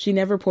there. She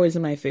never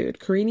poisoned my food.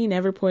 Karine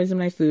never poisoned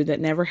my food.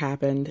 That never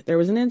happened. There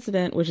was an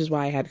incident, which is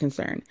why I had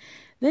concern."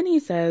 Then he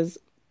says,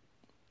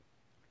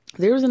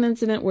 "There was an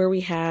incident where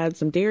we had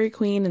some Dairy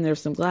Queen and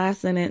there's some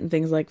glass in it and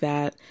things like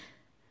that.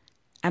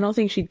 I don't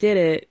think she did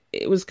it.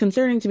 It was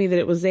concerning to me that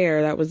it was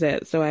there. That was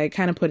it. So I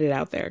kind of put it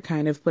out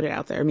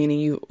there, meaning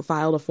you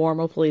filed a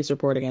formal police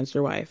report against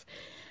your wife.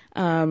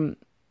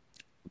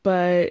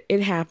 But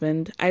it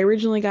happened. I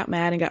originally got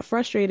mad and got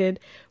frustrated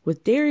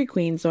with Dairy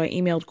Queen, so I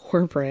emailed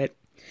corporate.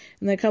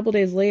 And then a couple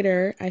days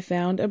later, I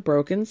found a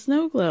broken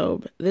snow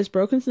globe. This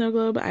broken snow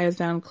globe I had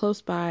found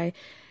close by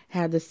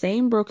had the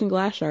same broken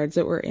glass shards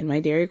that were in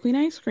my Dairy Queen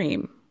ice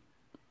cream.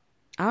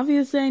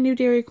 Obviously, I knew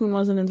Dairy Queen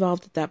wasn't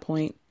involved at that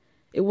point.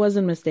 It was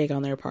a mistake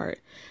on their part.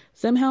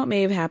 Somehow it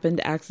may have happened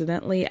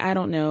accidentally, I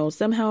don't know.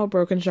 Somehow a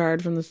broken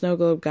shard from the snow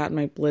globe got in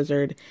my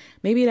blizzard.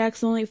 Maybe it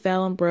accidentally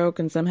fell and broke,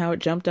 and somehow it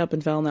jumped up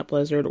and fell in that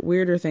blizzard.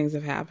 Weirder things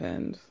have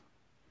happened.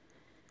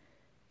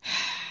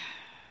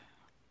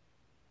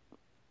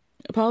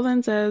 Paul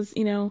then says,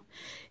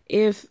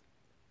 if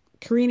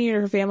Karini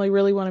or her family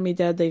really wanted me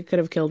dead, they could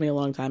have killed me a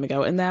long time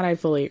ago. And that I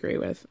fully agree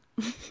with.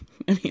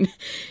 I mean,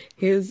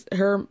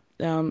 her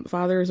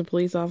father is a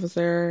police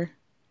officer.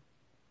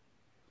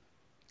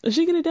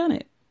 She could have done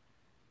it.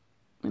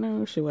 I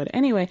know she would.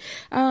 Anyway,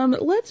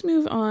 let's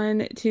move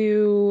on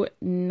to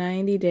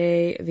 90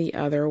 Day the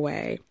Other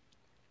Way.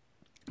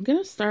 I'm going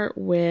to start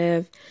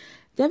with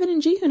Devin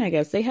and Jihoon, I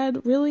guess.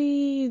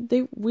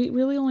 We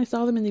really only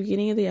saw them in the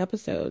beginning of the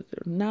episode.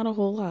 Not a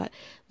whole lot.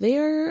 They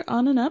are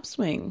on an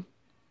upswing.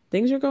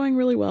 Things are going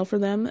really well for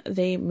them.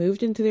 They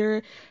moved into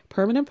their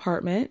permanent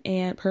apartment.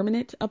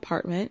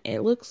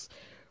 It looks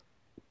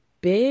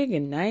big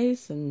and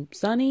nice and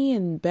sunny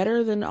and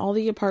better than all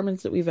the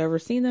apartments that we've ever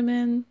seen them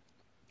in.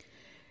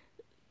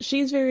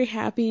 She's very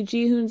happy.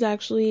 Jihoon's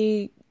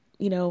actually,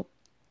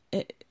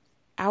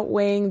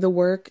 outweighing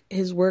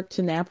his work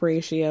to nap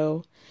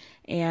ratio,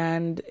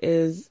 and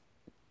is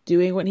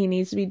doing what he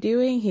needs to be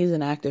doing. He's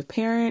an active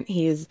parent.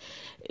 He's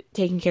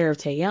taking care of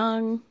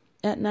Taeyoung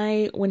at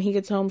night when he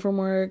gets home from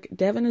work.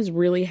 Devin is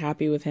really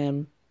happy with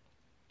him.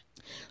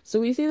 So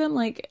we see them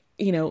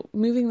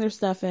moving their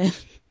stuff in.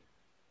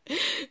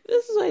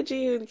 This is why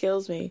Jihoon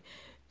kills me.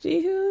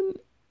 Jihoon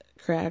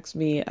cracks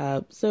me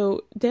up.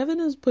 So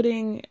Devin is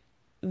putting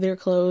their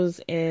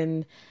clothes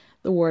in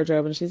the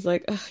wardrobe, and she's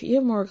like, you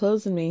have more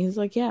clothes than me. He's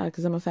like, yeah,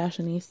 because I'm a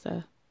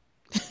fashionista.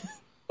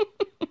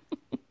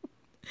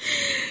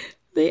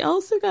 They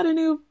also got a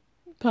new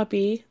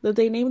puppy that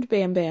they named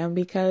Bam Bam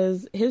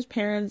because his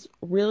parents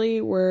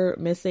really were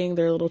missing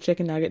their little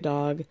chicken nugget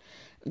dog.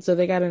 So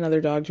they got another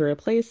dog to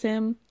replace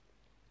him.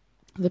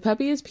 The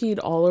puppy is peed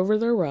all over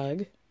their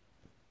rug.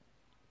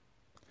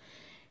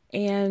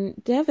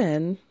 And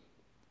Devin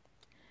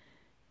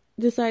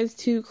decides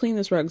to clean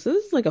this rug. So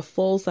this is like a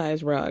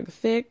full-size rug.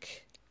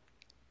 Thick.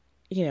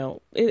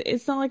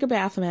 It's not like a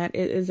bath mat.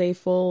 It is a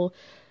full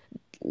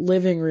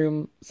living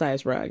room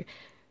size rug.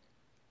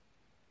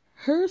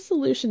 Her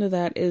solution to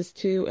that is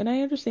and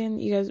I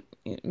understand you guys,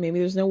 maybe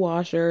there's no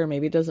washer, or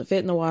maybe it doesn't fit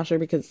in the washer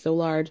because it's so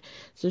large.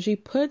 So she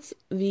puts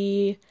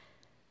the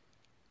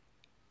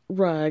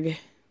rug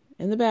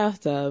in the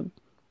bathtub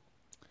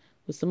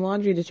with some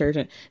laundry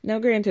detergent. Now,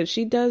 granted,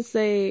 she does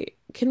say,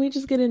 can we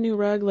just get a new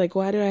rug? Like,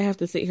 why do I have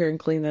to sit here and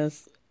clean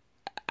this?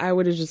 I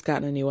would have just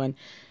gotten a new one.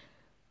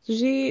 So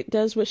she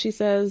does what she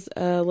says,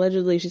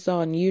 allegedly she saw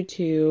on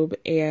YouTube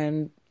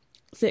and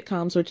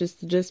sitcoms, which is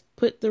to just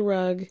put the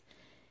rug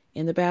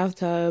in the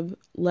bathtub,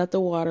 let the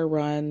water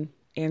run,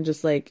 and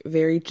just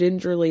very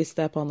gingerly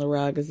step on the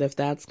rug as if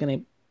that's going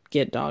to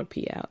get dog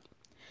pee out.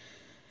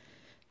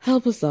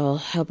 Help us all.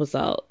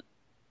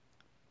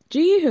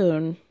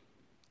 Jihoon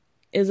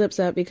is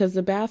upset because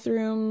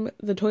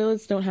the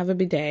toilets don't have a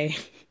bidet.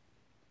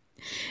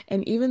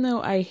 And even though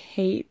I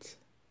hate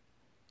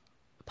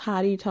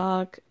potty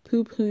talk,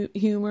 poop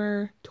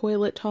humor,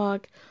 toilet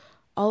talk,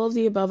 all of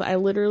the above, I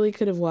literally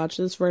could have watched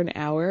this for an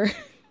hour.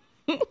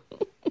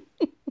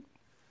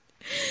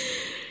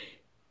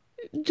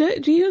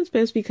 Jihoon's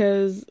pissed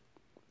because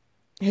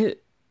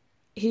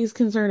he's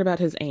concerned about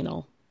his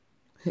anal.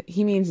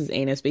 He means his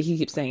anus, but he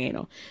keeps saying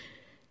anal.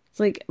 It's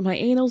like, my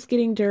anal's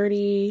getting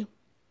dirty.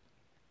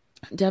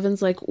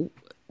 Devin's like,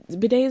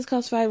 bidets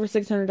cost $500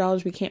 or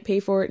 $600. We can't pay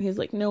for it. And he's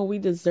like, no, we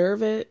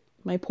deserve it.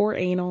 My poor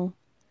anal.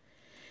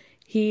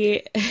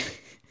 He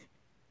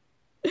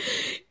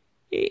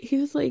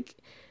was like,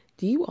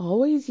 do you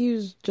always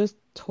use just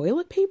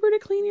toilet paper to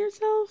clean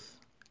yourself?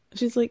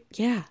 She's like,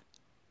 yeah.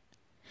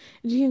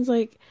 And Jihoon's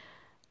like,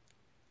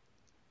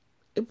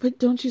 but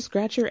don't you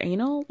scratch your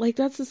anal? Like,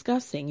 that's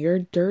disgusting. You're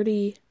a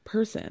dirty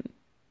person.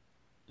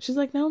 She's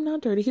like, no, I'm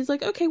not dirty. He's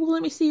like, okay, well,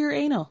 let me see your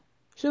anal.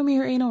 Show me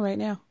your anal right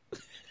now.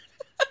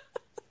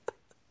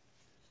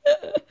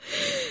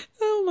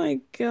 Oh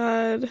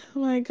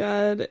my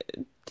god.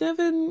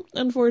 Devin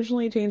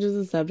unfortunately changes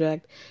the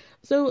subject.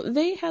 So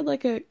they had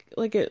like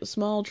a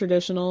small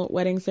traditional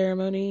wedding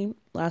ceremony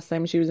last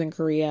time she was in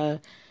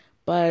Korea,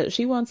 but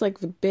she wants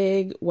the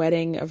big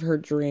wedding of her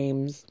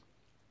dreams.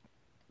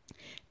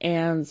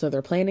 And so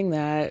they're planning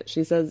that.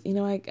 She says,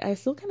 I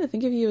still kind of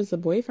think of you as a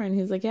boyfriend.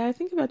 He's like, yeah, I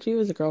think about you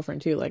as a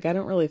girlfriend too. I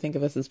don't really think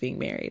of us as being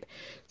married.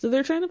 So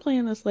they're trying to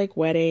plan this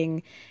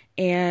wedding.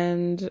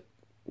 And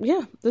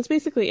yeah, that's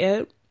basically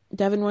it.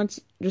 Devin wants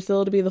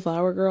Drascilla to be the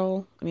flower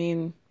girl. I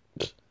mean,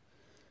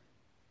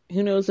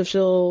 who knows if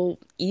she'll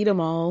eat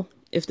them all,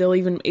 if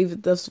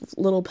those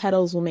little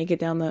petals will make it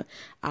down the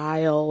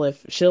aisle,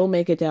 if she'll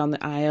make it down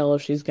the aisle,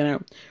 if she's going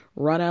to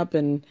run up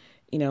and,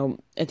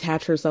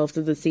 attach herself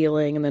to the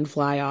ceiling and then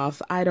fly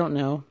off. I don't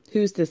know.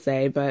 Who's to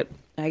say? But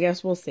I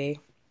guess we'll see.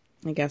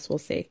 Let's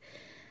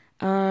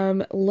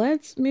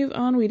move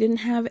on. We didn't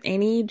have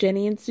any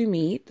Jenny and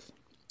Sumit.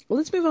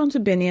 Let's move on to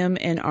Binyam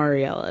and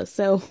Ariella.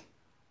 So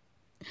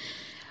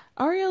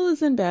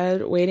Ariella's in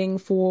bed waiting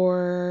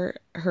for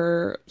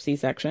her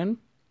C-section.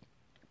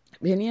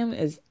 Binyam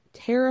is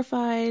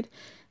terrified.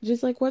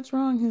 She's like, what's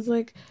wrong? He's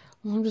like,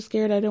 well, I'm just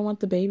scared. I don't want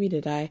the baby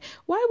to die.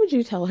 Why would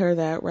you tell her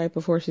that right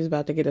before she's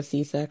about to get a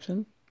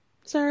C-section,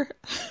 sir?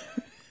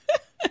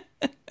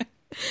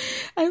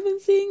 I've been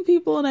seeing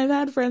people, and I've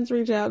had friends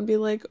reach out and be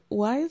like,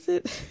 what is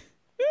it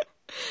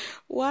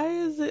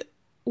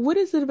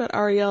about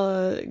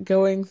Ariella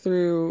going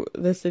through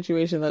this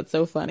situation that's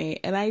so funny?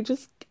 And I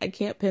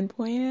can't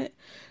pinpoint it.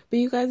 But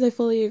you guys, I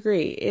fully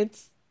agree.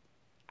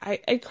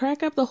 I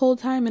crack up the whole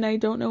time, and I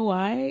don't know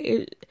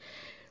why.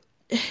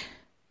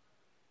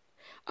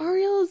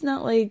 Ariella's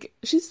not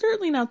she's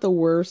certainly not the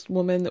worst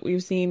woman that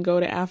we've seen go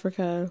to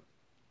Africa.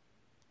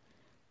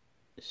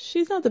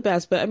 She's not the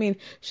best, but I mean,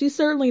 she's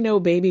certainly no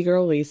baby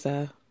girl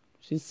Lisa.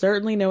 She's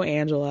certainly no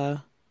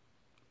Angela.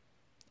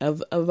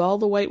 Of all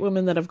the white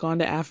women that have gone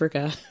to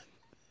Africa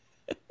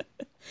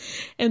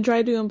and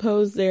tried to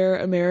impose their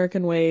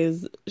American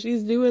ways,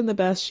 she's doing the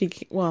best she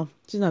can. Well,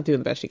 she's not doing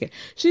the best she can.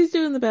 She's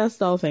doing the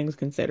best, all things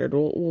considered.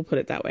 We'll put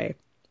it that way.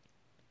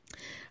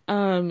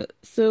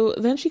 So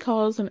then she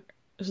calls and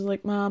she's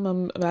like, Mom,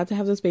 I'm about to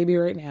have this baby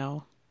right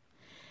now.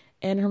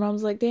 And her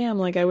mom's like,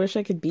 damn, I wish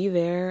I could be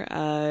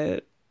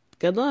there.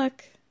 Good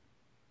luck.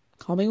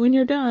 Call me when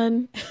you're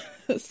done.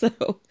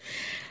 So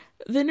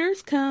the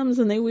nurse comes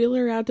and they wheel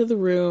her out to the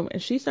room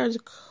and she starts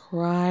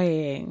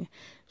crying.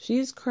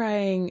 She's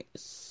crying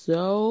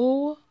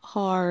so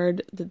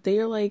hard that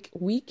they're like,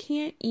 we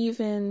can't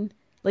even,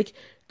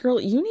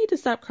 girl, you need to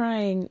stop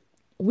crying.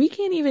 We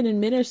can't even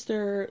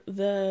administer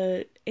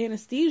the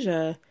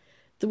anesthesia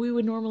that we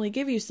would normally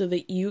give you so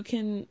that you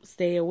can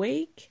stay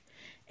awake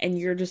and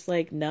you're just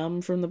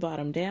numb from the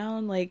bottom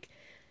down.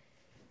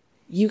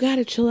 You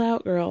gotta chill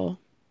out, girl.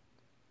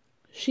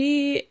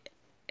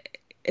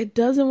 It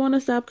doesn't want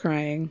to stop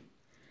crying.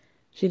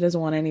 She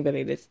doesn't want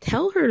anybody to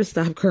tell her to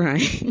stop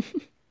crying.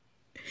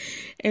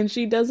 And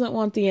she doesn't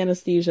want the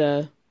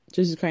anesthesia.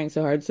 She's crying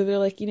so hard. So they're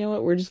like, you know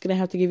what? We're just going to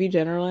have to give you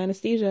general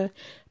anesthesia.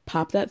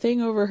 Pop that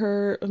thing over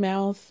her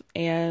mouth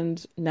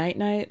and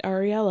night-night,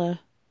 Ariella.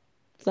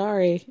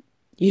 Sorry.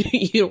 You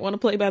don't want to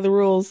play by the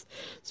rules.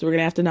 So we're going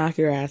to have to knock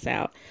your ass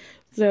out.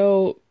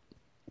 So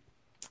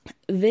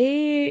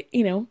they,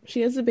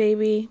 she has a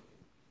baby.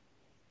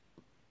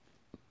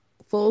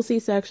 Full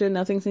C-section,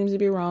 nothing seems to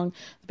be wrong.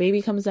 The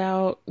baby comes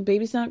out. The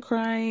baby's not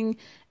crying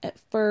at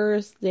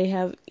first. They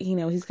have,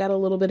 he's got a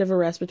little bit of a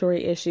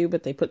respiratory issue,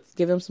 but they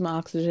give him some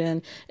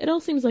oxygen. It all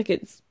seems like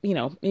it's,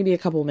 maybe a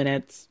couple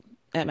minutes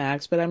at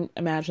max, but I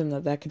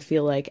imagine that could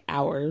feel like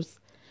hours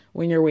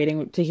when you're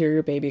waiting to hear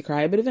your baby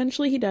cry. But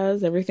eventually he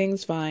does.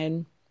 Everything's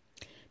fine.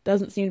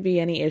 Doesn't seem to be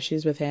any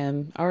issues with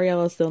him.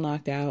 Ariella's still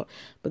knocked out,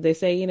 but they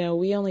say,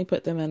 we only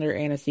put them under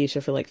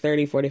anesthesia for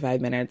 30, 45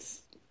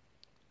 minutes.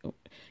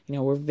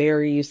 We're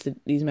very used to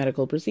these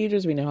medical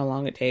procedures. We know how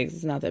long it takes.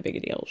 It's not that big a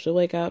deal. She'll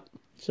wake up.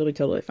 She'll be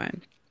totally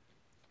fine.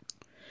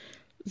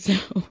 So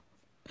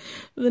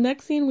the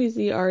next scene we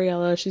see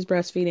Ariella, she's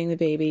breastfeeding the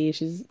baby.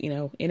 She's,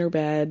 in her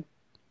bed.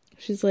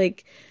 She's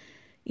like,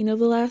 the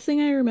last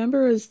thing I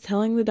remember is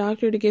telling the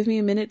doctor to give me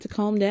a minute to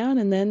calm down.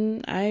 And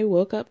then I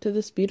woke up to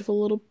this beautiful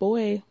little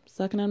boy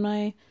sucking on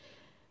my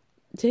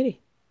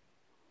titty.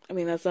 I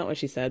mean, that's not what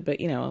she said, but,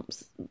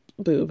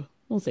 boob.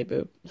 We'll say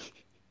boob.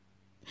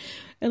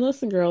 And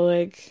listen, girl,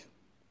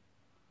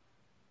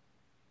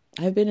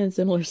 I've been in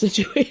similar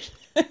situations.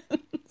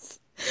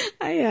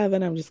 I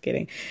haven't, I'm just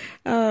kidding.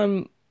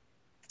 Have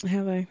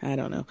I? I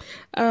don't know.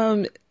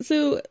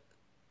 So,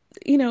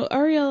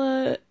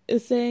 Ariella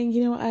is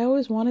saying, I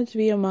always wanted to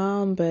be a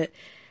mom, but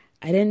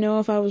I didn't know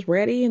if I was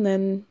ready. And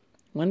then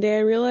one day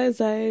I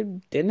realized I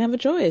didn't have a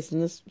choice.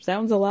 And this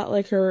sounds a lot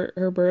like her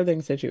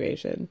birthing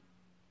situation.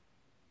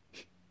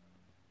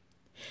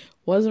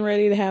 Wasn't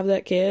ready to have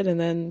that kid. And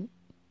then,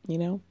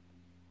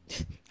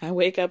 I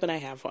wake up and I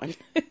have one.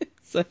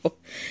 So,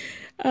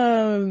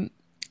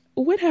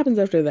 what happens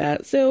after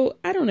that? So,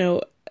 I don't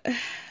know.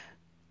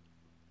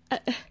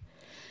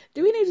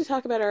 Do we need to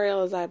talk about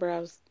Ariella's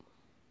eyebrows?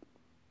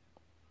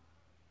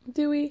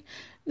 Do we?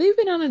 They've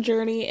been on a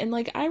journey, and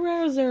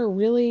eyebrows are a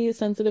really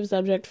sensitive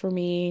subject for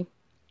me.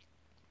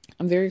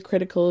 I'm very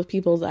critical of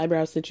people's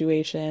eyebrow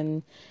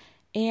situation.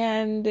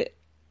 And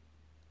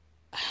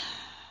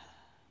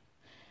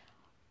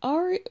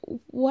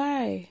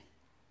why?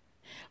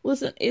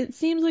 Listen, it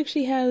seems like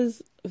she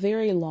has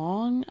very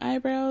long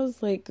eyebrows.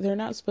 They're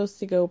not supposed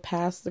to go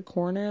past the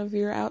corner of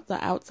the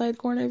outside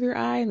corner of your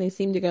eye, and they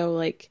seem to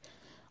go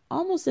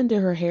almost into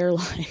her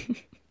hairline.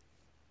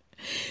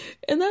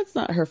 And that's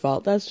not her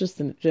fault. That's just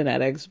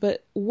genetics.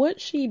 But what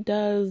she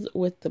does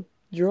with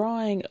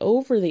drawing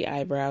over the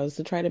eyebrows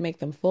to try to make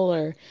them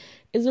fuller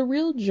is a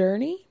real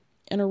journey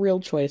and a real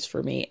choice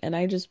for me. And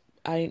I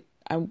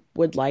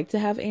would like to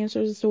have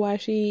answers as to why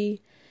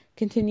she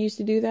continues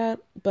to do that,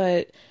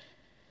 but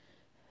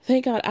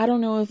thank God, I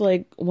don't know if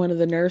like one of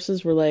the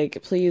nurses were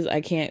like, please,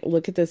 I can't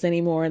look at this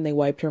anymore, and they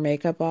wiped her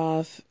makeup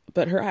off,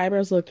 but her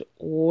eyebrows looked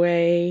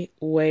way,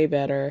 way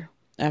better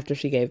after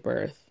she gave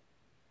birth.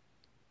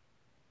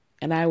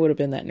 And I would have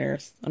been that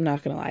nurse. I'm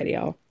not gonna lie to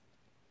y'all.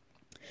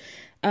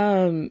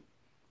 Biniam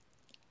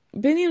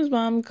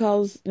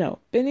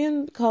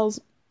calls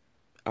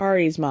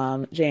Ari's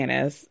mom,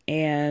 Janice,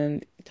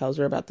 and tells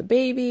her about the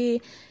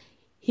baby.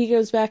 He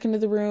goes back into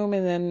the room,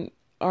 and then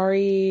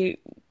Ari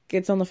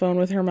gets on the phone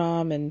with her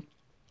mom, and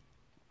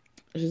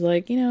she's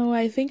like,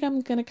 I think I'm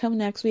gonna come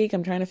next week.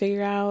 I'm trying to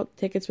figure out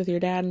tickets with your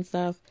dad and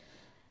stuff.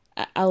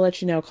 I'll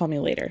let you know. Call me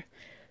later.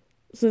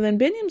 So then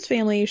Biniam's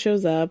family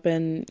shows up,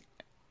 and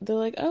they're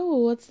like, oh,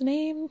 what's the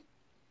name?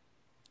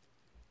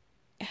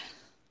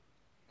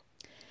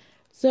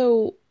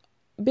 So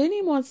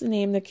Biniam wants to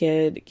name the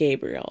kid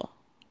Gabriel,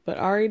 but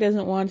Ari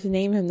doesn't want to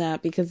name him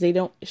that because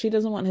she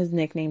doesn't want his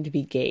nickname to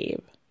be Gabe.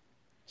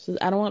 She says,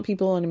 I don't want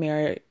people in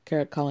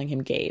America calling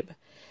him Gabe.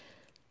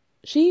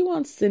 She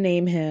wants to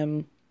name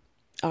him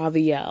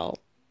Aviel,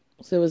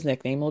 so his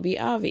nickname will be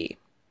Avi.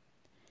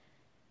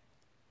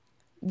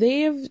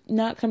 They have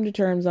not come to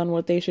terms on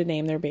what they should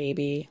name their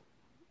baby,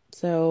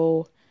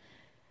 so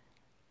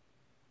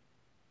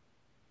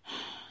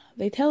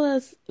they tell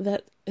us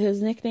that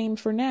his nickname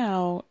for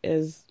now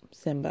is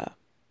Simba.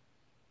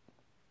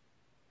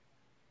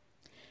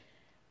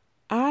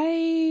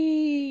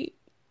 I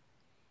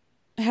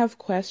have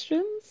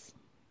questions.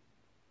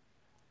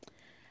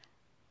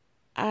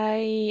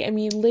 I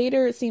mean,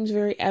 later it seems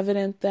very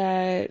evident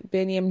that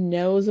Biniam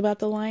knows about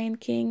the Lion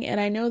King, and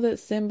I know that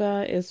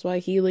Simba is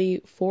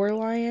Swahili for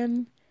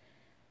lion,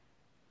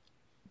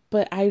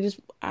 but I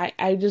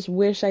just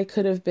wish I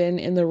could have been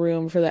in the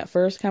room for that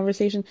first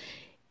conversation.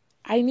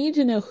 I need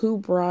to know who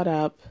brought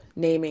up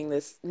nicknaming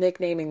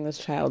this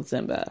child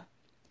Simba,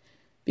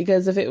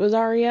 because if it was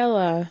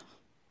Ariella,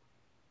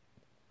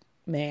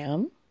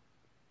 ma'am.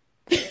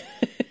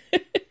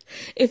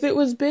 If it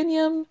was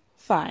Biniam,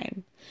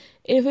 fine.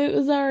 If it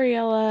was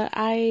Ariella,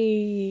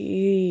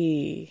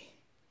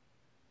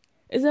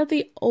 is that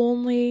the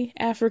only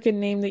African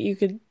name that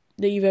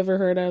you've ever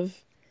heard of?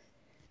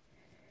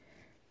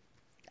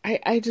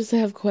 I just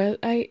have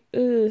it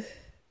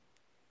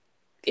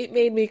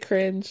made me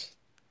cringe.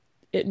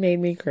 It made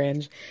me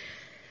cringe.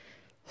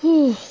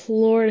 Whew,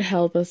 Lord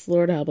help us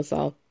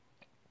all.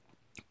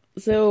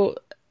 So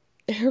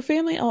his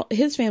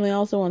family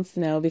also wants to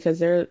know, because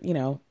they're,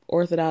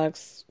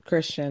 Orthodox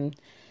Christian,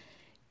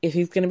 if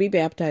he's going to be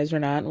baptized or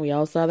not. And we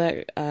all saw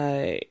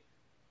that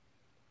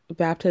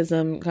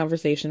baptism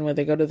conversation where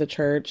they go to the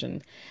church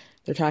and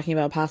they're talking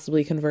about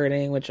possibly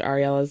converting, which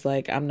Ariella's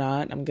like, I'm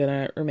not. I'm going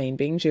to remain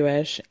being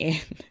Jewish. And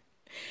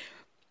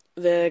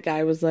the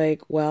guy was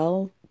like,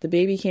 well, the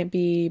baby can't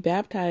be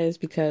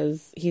baptized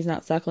because he's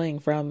not suckling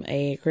from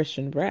a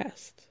Christian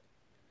breast.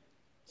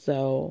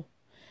 So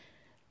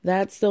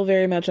that's still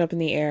very much up in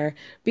the air.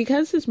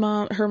 Because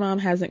her mom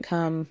hasn't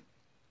come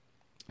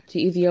to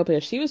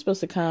Ethiopia, she was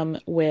supposed to come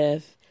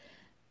with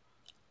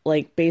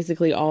like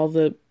basically all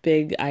the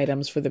big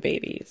items for the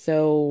baby.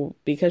 So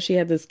because she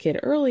had this kid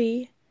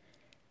early,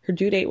 her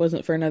due date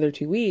wasn't for another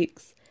 2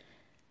 weeks.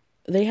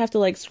 They have to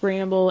like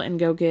scramble and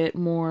go get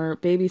more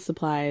baby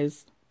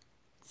supplies.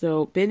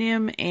 So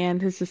Biniam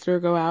and his sister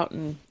go out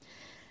and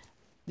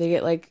they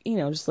get like,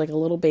 just like a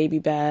little baby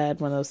bed,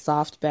 one of those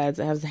soft beds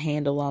that has a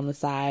handle on the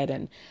side,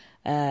 and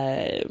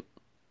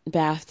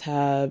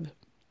bathtub.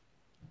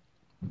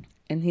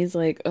 And he's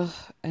like, ugh,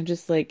 I'm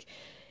just like,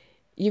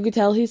 you could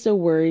tell he's so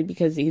worried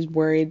because he's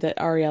worried that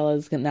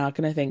Ariella's not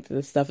going to think that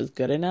this stuff is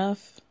good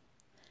enough,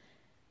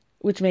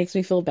 which makes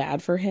me feel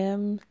bad for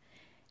him.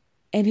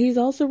 And he's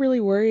also really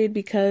worried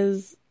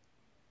because,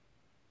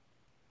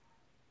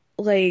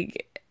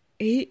 like,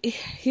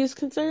 he's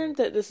concerned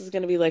that this is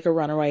going to be like a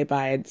Runaway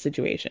Bride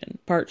situation,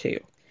 part 2.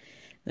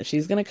 That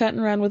she's going to cut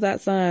and run with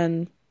that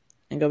son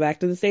and go back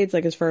to the States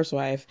like his first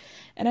wife.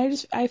 And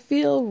I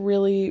feel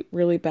really,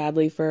 really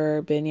badly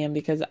for Biniam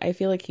because I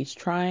feel like he's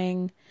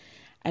trying.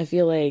 I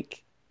feel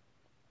like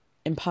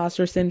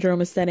imposter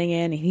syndrome is setting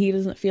in, and he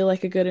doesn't feel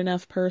like a good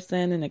enough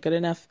person and a good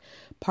enough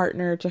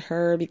partner to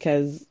her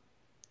because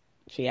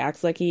she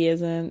acts like he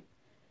isn't.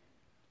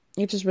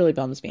 It just really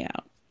bums me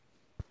out.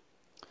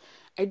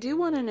 I do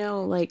want to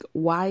know, like,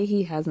 why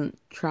he hasn't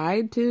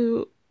tried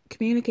to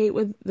communicate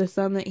with the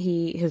son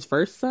his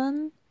first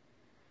son.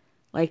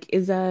 Like,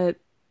 is that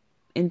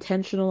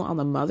intentional on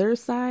the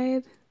mother's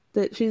side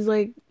that she's,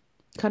 like,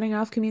 cutting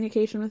off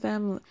communication with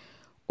them?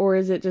 Or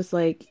is it just,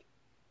 like,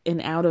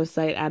 an out of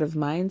sight, out of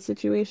mind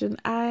situation?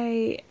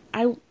 I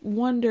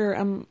wonder,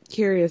 I'm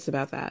curious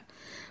about that.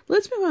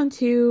 Let's move on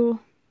to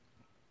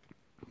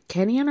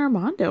Kenny and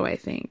Armando, I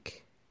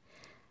think.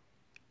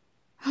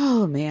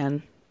 Oh,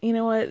 man. you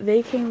know what?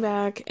 They came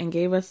back and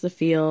gave us the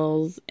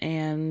feels,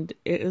 and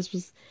it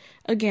was,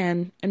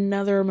 again,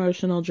 another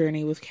emotional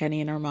journey with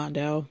Kenny and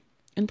Armando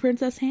and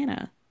Princess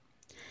Hannah.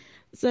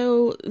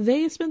 So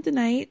they spent the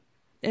night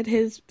at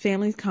his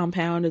family's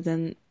compound, and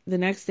then the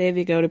next day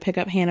they go to pick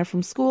up Hannah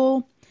from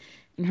school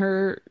and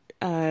her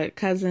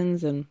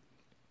cousins, and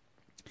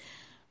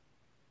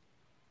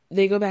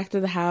they go back to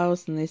the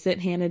house and they sit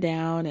Hannah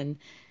down, and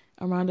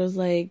Armando's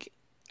like,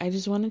 I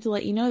just wanted to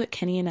let you know that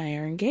Kenny and I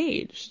are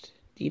engaged.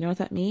 Do you know what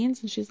that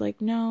means? And she's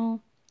like,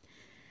 no.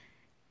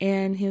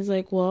 And he's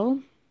like, well,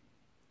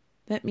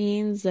 that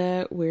means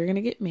that we're going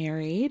to get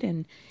married,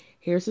 and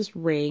here's this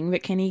ring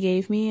that Kenny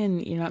gave me,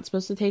 and you're not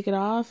supposed to take it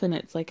off, and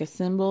it's like a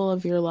symbol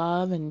of your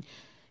love, and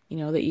you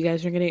know that you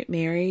guys are going to get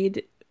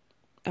married.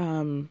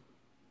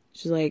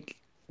 She's like,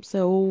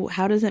 so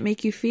how does that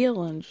make you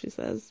feel? And she's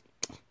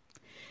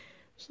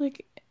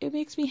like, it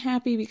makes me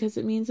happy because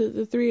it means that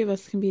the three of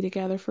us can be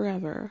together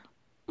forever.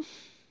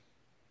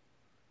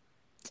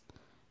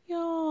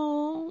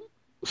 Y'all,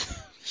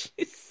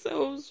 she's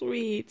so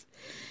sweet.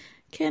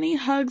 Kenny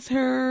hugs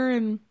her,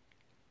 and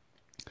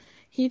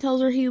he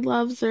tells her he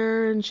loves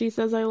her, and she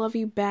says, I love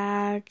you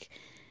back.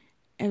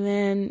 And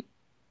then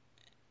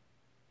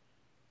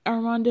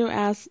Armando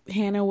asks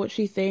Hannah what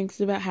she thinks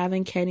about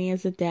having Kenny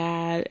as a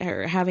dad,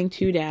 or having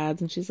two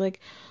dads, and she's like,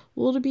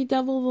 well, to be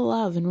double the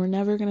love, and we're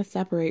never going to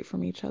separate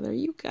from each other,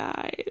 you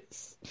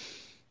guys.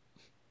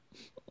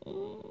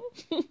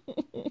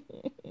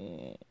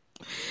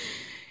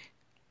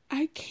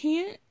 I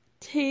can't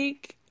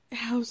take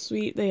how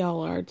sweet they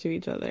all are to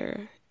each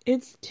other.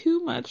 It's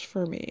too much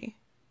for me.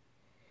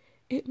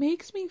 It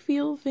makes me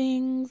feel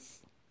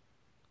things.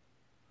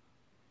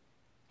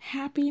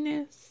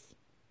 Happiness.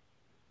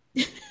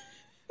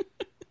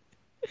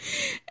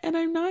 And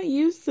I'm not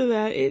used to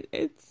that.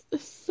 It's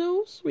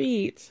so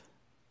sweet.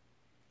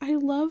 I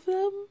love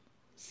them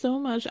so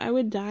much. I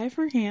would die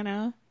for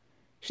Hannah.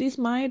 She's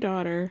my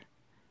daughter.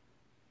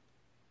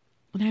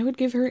 And I would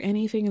give her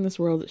anything in this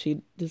world that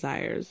she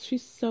desires.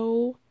 She's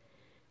so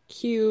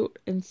cute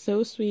and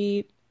so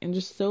sweet and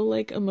just so,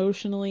 like,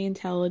 emotionally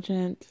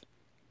intelligent.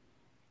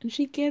 And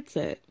she gets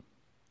it.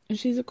 And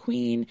she's a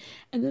queen.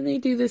 And then they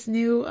do this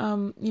new,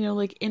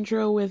 like,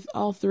 intro with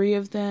all three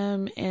of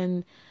them.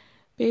 And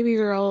baby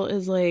girl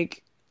is,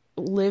 like,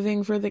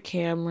 living for the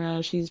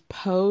camera. She's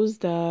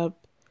posed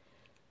up.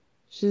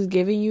 She's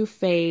giving you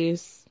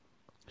face.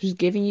 She's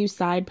giving you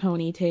side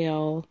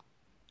ponytail.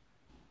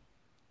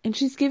 And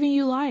she's giving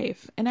you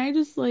life. And I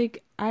just,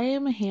 like, I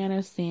am a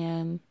Hannah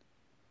stan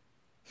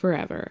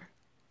forever.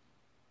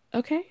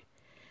 Okay?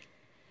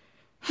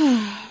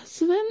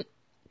 So then,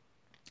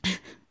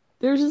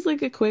 there's just,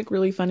 like, a quick,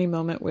 really funny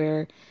moment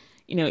where,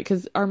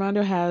 because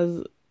Armando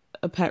has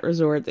a pet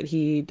resort that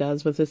he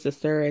does with his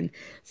sister. And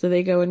so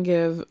they go and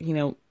give,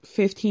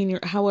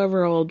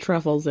 however old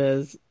Truffles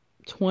is,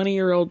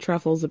 20-year-old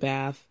Truffles a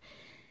bath.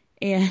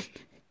 And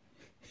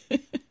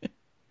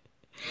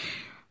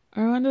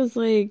Armando's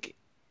like,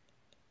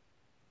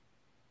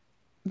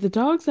 the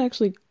dog's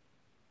actually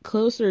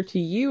closer to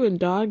you in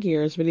dog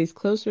years, but she's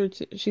closer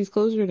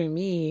to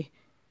me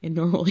in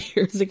normal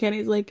years. And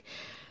Kenny's like,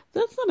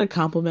 that's not a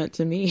compliment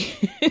to me.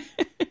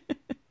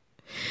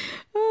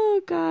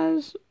 Oh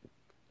gosh.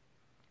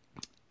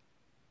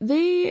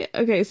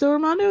 So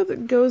Armando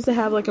goes to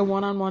have like a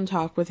one-on-one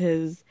talk with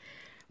his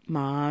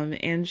mom,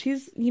 and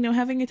she's,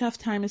 having a tough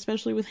time,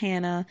 especially with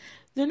Hannah.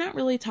 They're not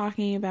really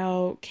talking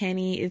about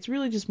Kenny. It's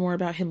really just more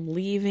about him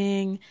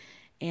leaving.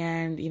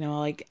 And,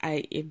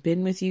 I've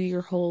been with you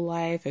your whole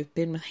life. I've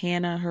been with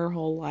Hannah her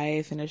whole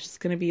life. And it's just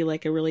going to be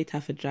like a really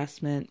tough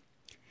adjustment.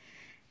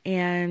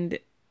 And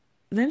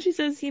then she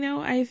says,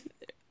 I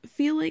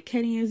feel like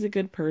Kenny is a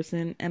good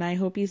person, and I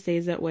hope he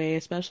stays that way,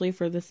 especially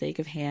for the sake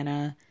of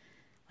Hannah.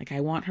 Like,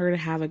 I want her to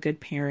have a good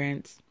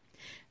parent.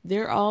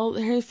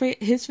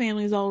 His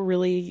family's all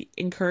really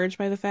encouraged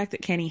by the fact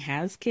that Kenny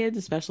has kids,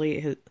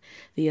 especially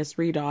he has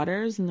 3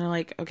 daughters. And they're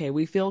like, okay,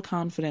 we feel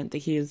confident that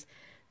he is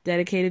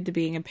dedicated to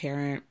being a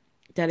parent,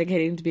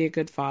 dedicated to be a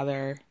good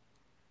father.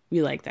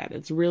 We like that.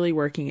 It's really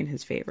working in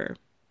his favor.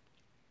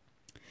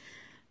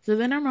 So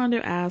then Armando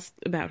asked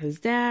about his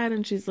dad,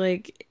 and she's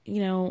like,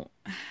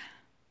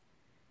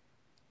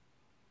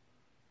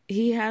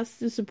 he has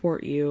to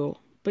support you,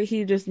 but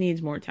he just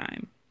needs more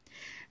time.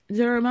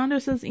 So Armando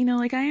says,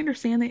 I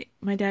understand that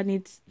my dad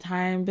needs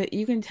time, but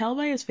you can tell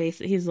by his face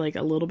that he's like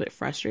a little bit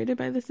frustrated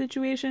by the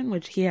situation,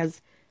 which he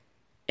has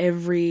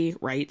every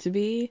right to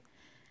be.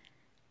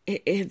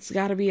 It's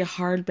got to be a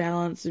hard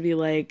balance to be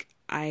like,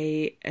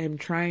 I am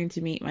trying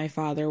to meet my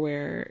father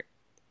where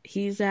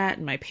he's at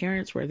and my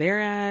parents where they're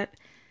at.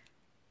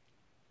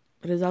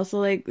 But it's also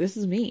like, this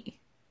is me.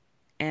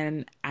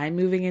 And I'm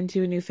moving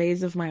into a new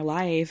phase of my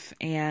life,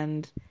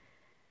 and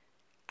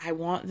I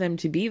want them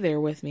to be there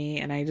with me.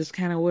 And I just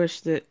kind of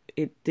wish that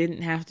it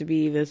didn't have to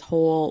be this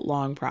whole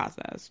long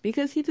process,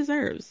 because he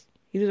deserves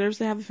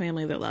to have a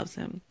family that loves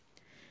him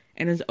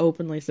and is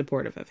openly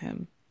supportive of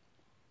him.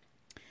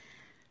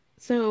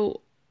 So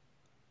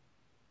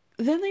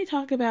then they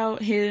talk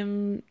about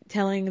him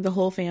telling the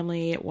whole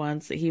family at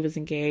once that he was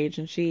engaged,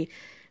 and she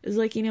is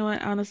like, you know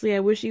what, honestly, I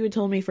wish you had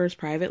told me first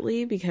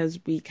privately, because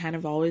we kind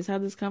of always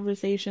had this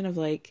conversation of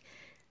like,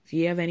 if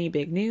you have any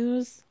big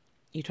news,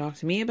 you talk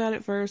to me about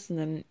it first and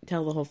then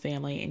tell the whole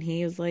family. And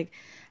he is like,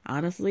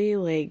 honestly,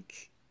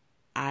 like,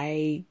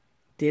 I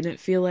didn't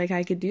feel like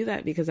I could do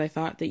that because I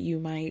thought that you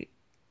might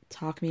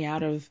talk me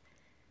out of,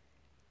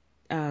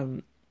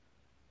 you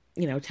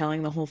know,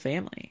 telling the whole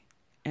family.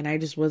 And I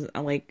just wasn't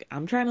like,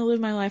 I'm trying to live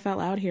my life out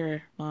loud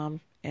here, Mom.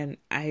 And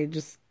I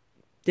just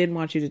didn't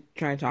want you to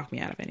try and talk me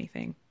out of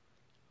anything.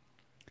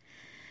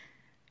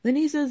 Then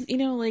he says, you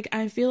know, like,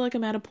 I feel like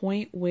I'm at a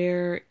point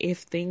where if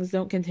things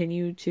don't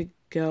continue to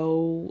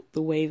go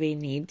the way they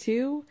need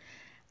to,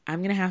 I'm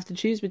going to have to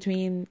choose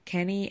between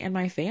Kenny and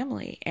my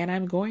family. And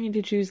I'm going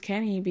to choose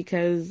Kenny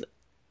because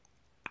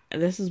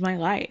this is my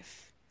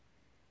life.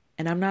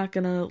 And I'm not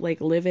going to,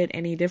 like, live it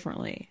any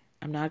differently.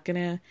 I'm not going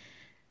to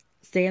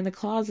stay in the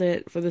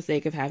closet for the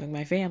sake of having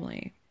my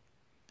family.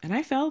 And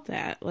I felt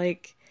that,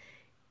 like,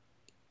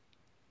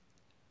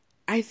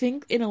 I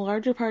think in a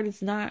larger part,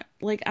 it's not,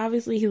 like,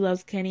 obviously he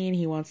loves Kenny and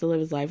he wants to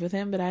live his life with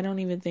him, but I don't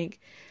even think,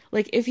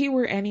 like, if he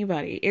were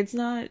anybody, it's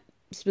not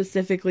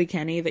specifically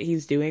Kenny that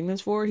he's doing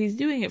this for. He's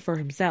doing it for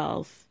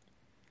himself.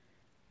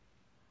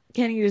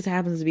 Kenny just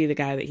happens to be the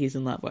guy that he's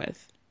in love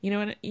with. You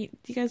know what? Do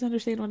you guys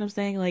understand what I'm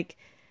saying? Like,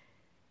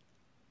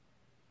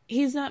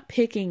 he's not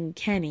picking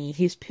Kenny.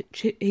 He's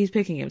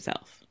picking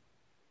himself.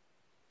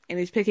 And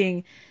he's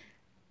picking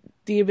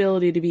the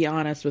ability to be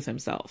honest with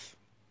himself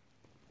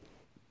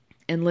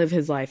and live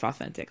his life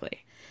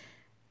authentically.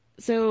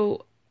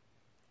 So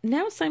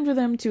now it's time for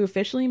them to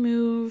officially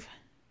move.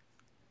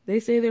 They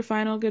say their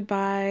final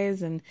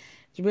goodbyes, and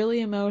it's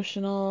really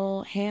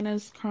emotional.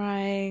 Hannah's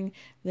crying.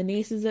 The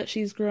nieces that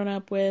she's grown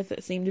up with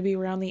that seem to be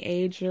around the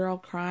age, they're all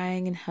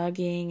crying and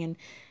hugging, and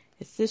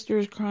his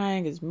sister's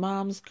crying, his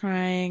mom's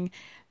crying.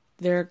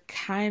 They're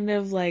kind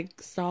of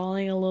like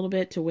stalling a little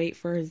bit to wait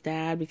for his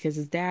dad because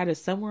his dad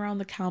is somewhere on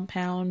the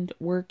compound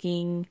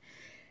working.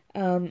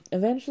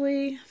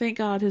 Eventually, thank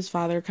God, his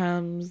father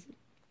comes.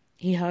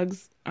 He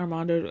hugs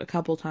Armando a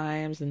couple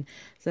times and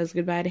says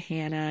goodbye to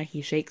Hannah.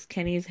 He shakes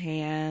Kenny's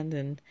hand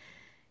and,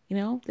 you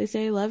know, they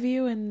say, I love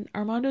you. And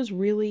Armando's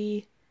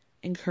really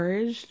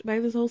encouraged by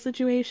this whole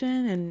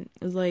situation and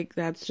is like,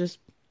 that's just,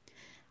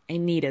 I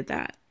needed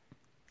that.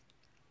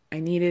 I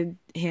needed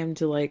him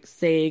to, like,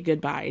 say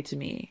goodbye to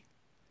me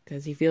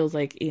because he feels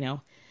like, you know,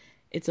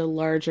 it's a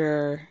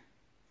larger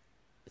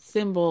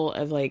symbol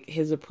of, like,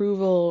 his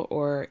approval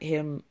or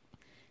him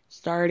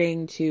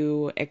starting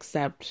to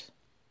accept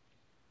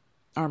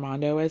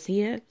Armando as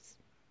he is.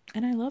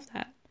 And I love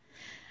that.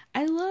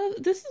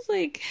 This is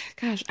like,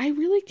 gosh, I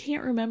really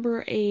can't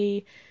remember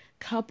a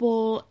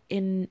couple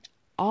in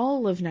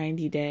all of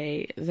 90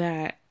 Day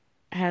that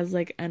has,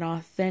 like, an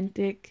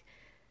authentic,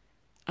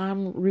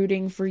 I'm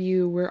rooting for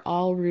you, we're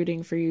all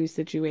rooting for you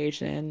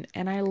situation.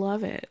 And I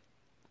love it.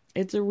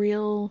 It's a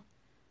real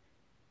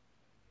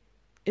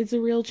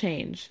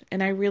change.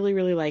 And I really,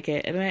 really like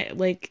it. And I,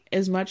 like,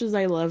 as much as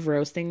I love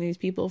roasting these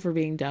people for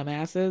being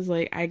dumbasses,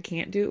 like, I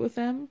can't do it with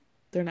them.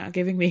 They're not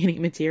giving me any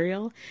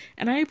material.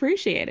 And I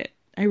appreciate it.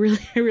 I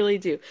really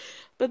do.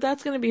 But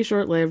that's going to be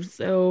short-lived.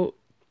 So,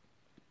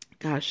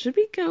 gosh, should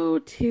we go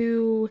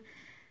to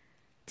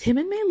Tim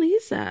and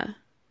Melissa?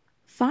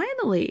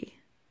 Finally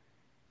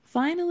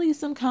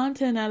some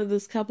content out of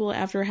this couple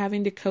after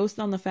having to coast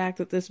on the fact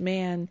that this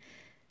man,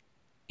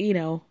 you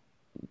know,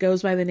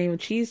 goes by the name of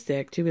Cheese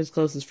Stick to his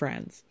closest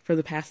friends for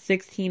the past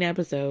 16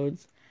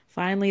 episodes.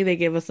 Finally, they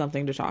give us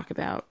something to talk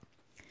about.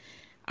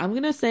 I'm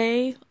going to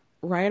say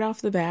right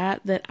off the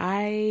bat that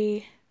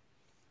I'm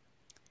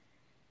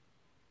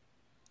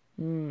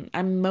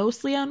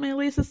mostly on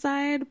Melissa's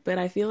side, but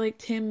I feel like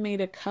Tim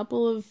made a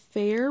couple of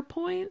fair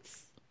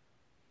points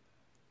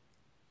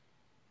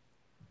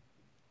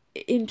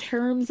in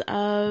terms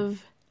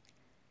of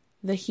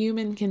the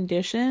human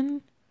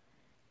condition,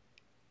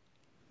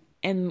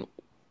 and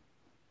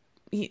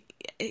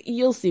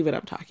you'll see what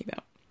I'm talking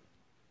about.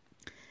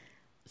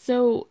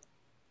 So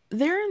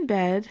they're in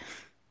bed,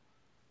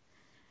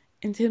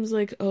 and Tim's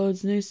like, oh,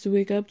 it's nice to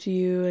wake up to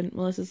you, and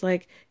Melissa's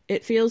like,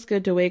 it feels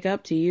good to wake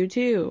up to you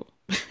too.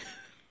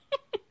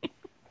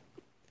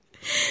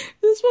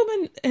 This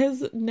woman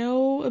has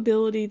no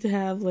ability to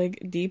have,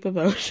 like, deep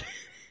emotion.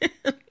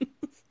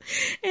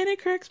 And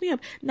it cracks me up.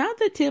 Not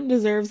that Tim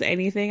deserves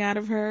anything out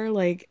of her.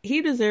 Like,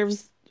 he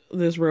deserves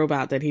this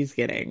robot that he's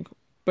getting.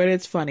 But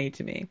it's funny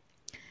to me.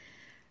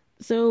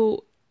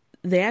 So,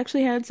 they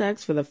actually had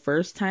sex for the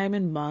first time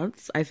in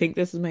months. I think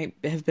this might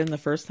have been the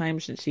first time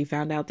since she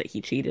found out that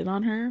he cheated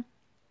on her.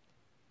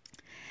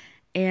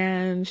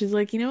 And she's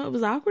like, you know, it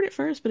was awkward at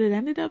first, but it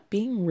ended up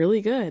being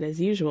really good, as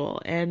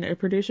usual. And a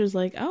producer's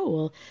like, oh,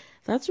 well,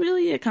 that's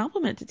really a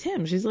compliment to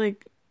Tim. She's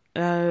like,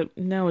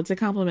 no, it's a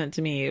compliment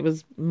to me. It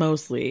was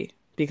mostly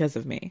because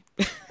of me.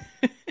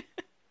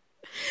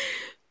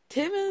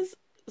 Tim is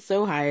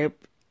so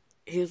hype.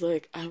 He's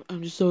like,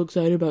 I'm just so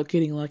excited about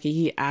getting lucky.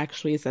 He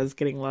actually says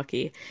getting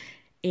lucky.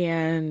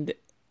 And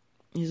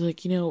he's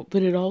like,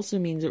 but it also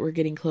means that we're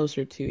getting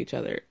closer to each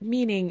other.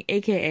 Meaning,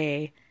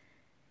 AKA,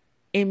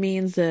 it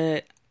means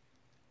that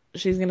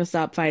she's going to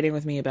stop fighting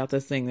with me about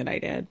this thing that I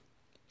did.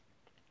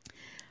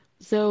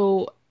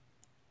 So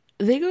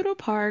they go to a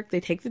park, they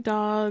take the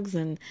dogs,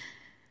 and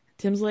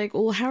Tim's like,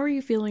 well, how are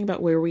you feeling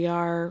about where we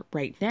are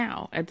right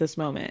now at this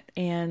moment?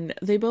 And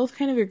they both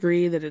kind of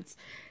agree that it's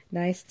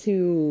nice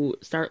to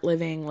start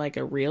living like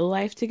a real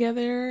life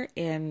together.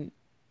 And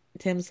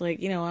Tim's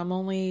like, I'm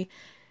only,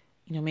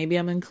 maybe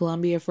I'm in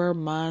Colombia for a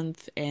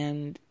month.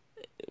 And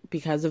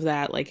because of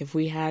that, like if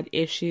we had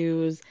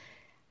issues,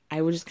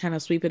 I would just kind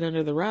of sweep it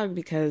under the rug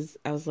because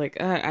I was like,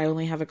 I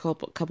only have a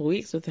couple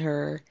weeks with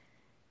her.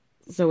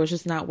 So it's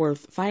just not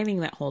worth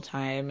fighting that whole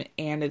time.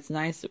 And it's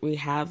nice that we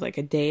have like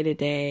a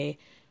day-to-day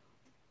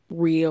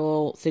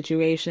real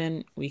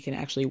situation. We can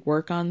actually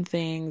work on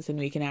things and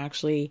we can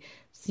actually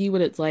see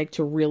what it's like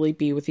to really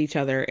be with each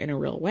other in a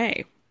real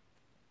way.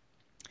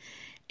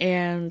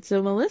 And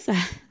so Melissa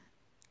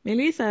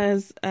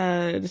has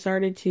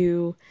started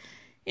to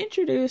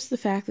introduce the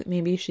fact that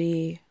maybe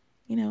she,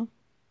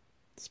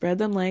 spread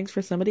them legs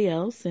for somebody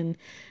else. And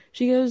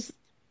she goes,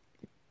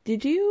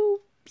 did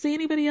you see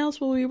anybody else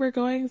while we were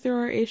going through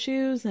our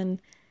issues? And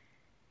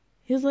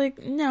he's like,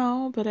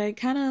 no, but I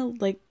kind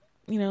of like,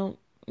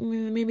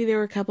 maybe there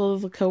were a couple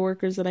of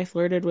coworkers that I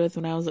flirted with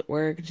when I was at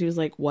work. And she was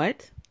like,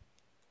 what?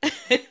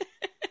 I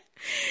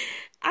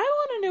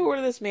want to know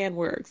where this man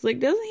works.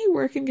 Like, doesn't he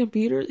work in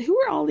computers? Who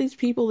are all these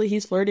people that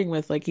he's flirting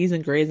with? Like he's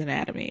in Grey's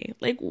Anatomy.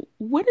 Like,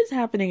 what is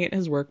happening at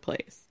his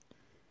workplace?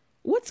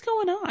 What's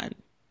going on?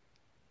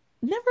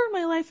 Never in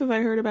my life have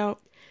I heard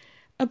about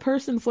a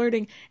person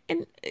flirting.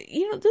 And,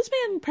 this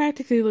man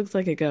practically looks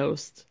like a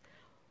ghost.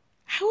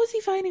 How is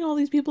he finding all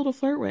these people to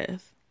flirt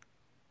with?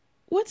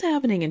 What's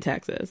happening in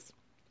Texas?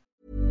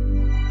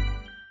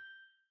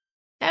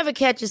 Ever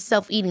catch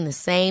yourself eating the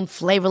same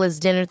flavorless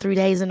dinner 3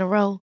 days in a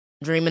row?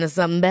 Dreaming of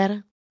something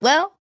better?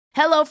 Well,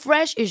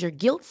 HelloFresh is your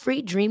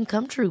guilt-free dream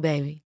come true,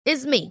 baby.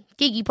 It's me,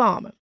 Keke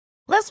Palmer.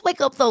 Let's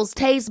wake up those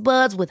taste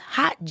buds with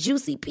hot,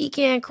 juicy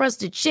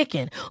pecan-crusted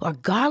chicken or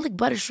garlic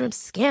butter shrimp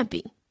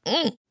scampi.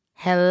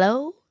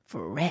 Hello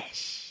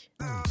Fresh.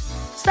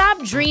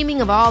 Stop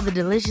dreaming of all the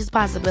delicious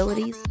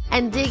possibilities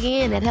and dig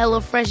in at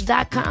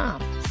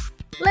HelloFresh.com.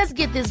 Let's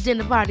get this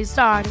dinner party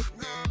started.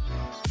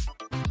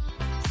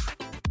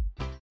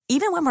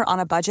 Even when we're on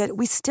a budget,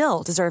 we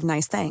still deserve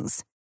nice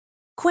things.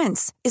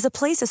 Quince is a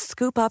place to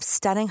scoop up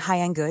stunning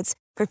high-end goods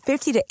for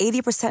 50 to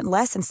 80%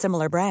 less than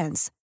similar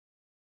brands.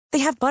 They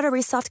have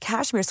buttery soft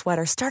cashmere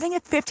sweaters starting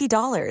at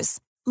 $50,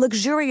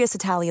 luxurious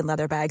Italian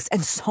leather bags,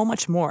 and so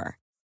much more.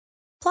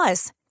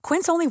 Plus,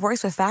 Quince only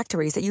works with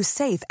factories that use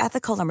safe,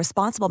 ethical, and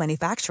responsible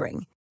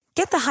manufacturing.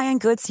 Get the high-end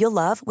goods you'll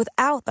love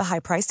without the high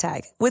price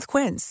tag with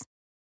Quince.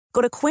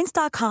 Go to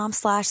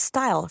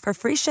quince.com/style for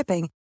free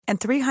shipping and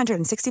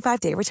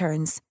 365-day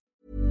returns.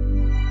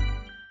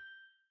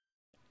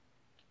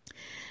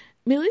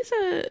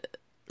 Melissa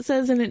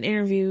says in an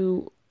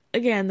interview,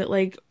 again, that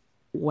like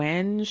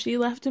when she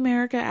left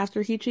America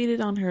after he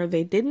cheated on her,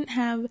 they didn't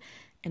have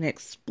an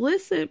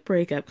explicit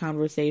breakup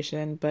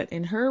conversation, but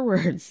in her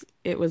words,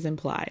 it was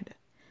implied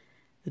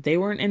that they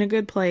weren't in a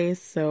good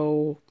place,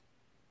 so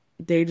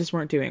they just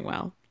weren't doing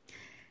well.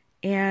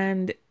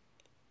 And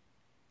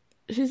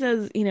she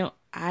says,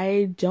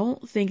 I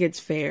don't think it's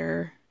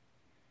fair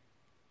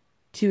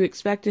to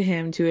expect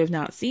him to have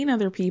not seen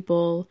other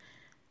people,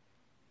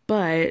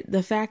 but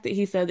the fact that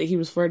he said that he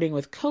was flirting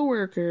with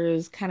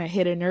coworkers kind of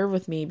hit a nerve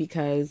with me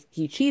because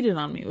he cheated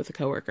on me with a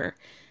coworker.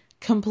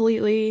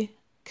 Completely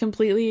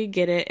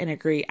get it and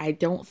agree. I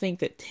don't think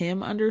that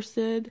Tim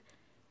understood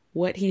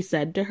what he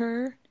said to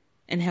her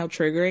and how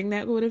triggering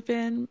that would have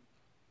been.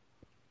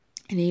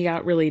 And he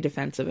got really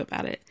defensive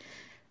about it.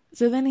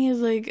 So then he was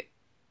like,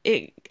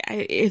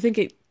 I think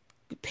it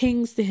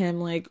pings to him,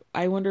 like,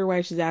 I wonder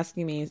why she's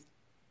asking me.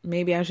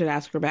 Maybe I should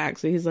ask her back.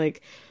 So he's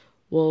like,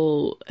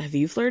 well, have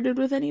you flirted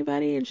with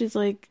anybody? And she's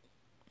like,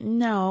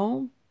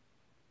 no,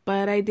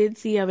 but I did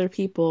see other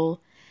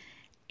people.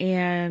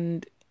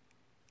 And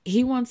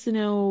he wants to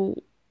know,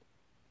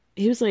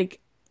 he was like,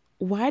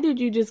 why did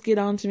you just get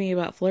on to me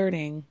about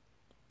flirting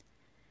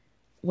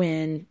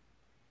when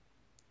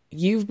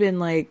you've been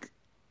like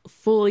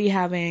fully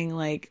having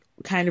like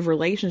kind of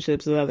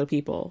relationships with other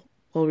people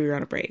while we were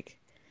on a break?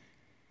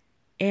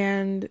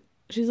 And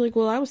she's like,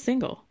 well, I was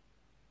single.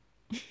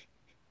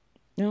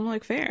 And I'm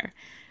like, fair.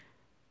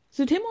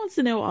 So Tim wants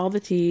to know all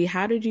the tea.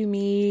 How did you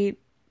meet?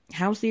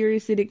 How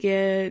serious did it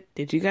get?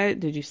 Did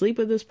you sleep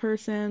with this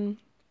person?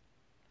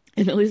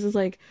 And Elisa's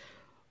like,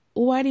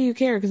 well, why do you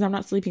care? Because I'm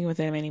not sleeping with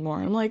him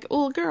anymore. I'm like,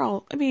 well,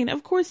 girl, I mean,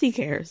 of course he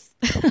cares.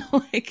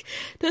 Like,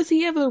 does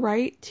he have the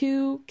right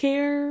to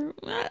care?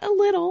 A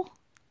little.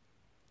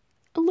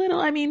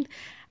 I mean,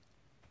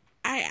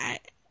 I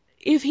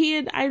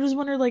just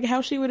wondered like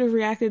how she would have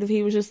reacted if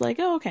he was just like,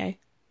 oh, okay.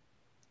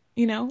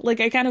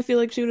 Like I kind of feel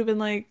like she would have been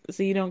like,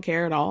 so you don't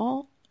care at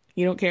all?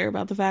 You don't care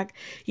about the fact,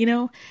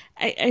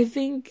 I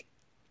think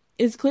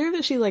it's clear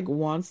that she like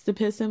wants to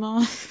piss him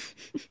off.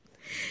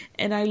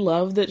 And I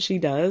love that she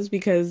does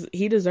because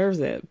he deserves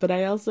it. But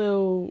I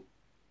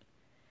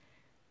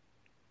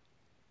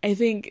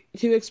think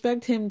to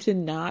expect him to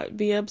not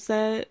be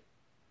upset,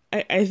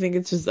 I think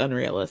it's just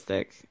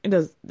unrealistic. It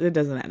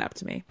doesn't add up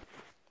to me.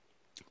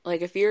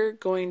 Like, if you're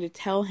going to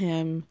tell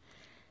him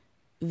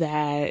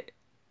that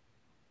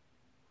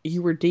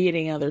you were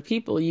dating other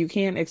people, you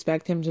can't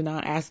expect him to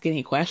not ask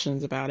any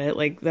questions about it.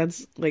 Like,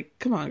 that's, like,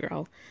 come on,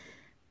 girl.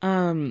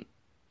 So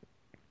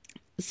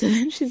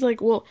then she's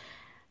like, well,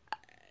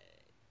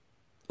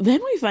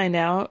 then we find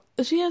out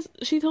that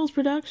she tells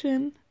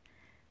production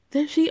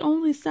that she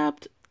only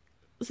stopped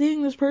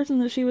seeing this person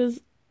that she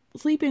was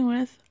sleeping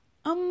with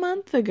a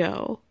month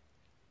ago.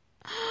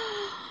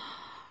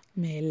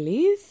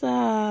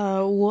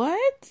 Melissa,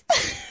 what?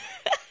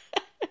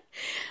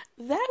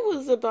 That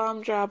was a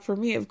bomb drop for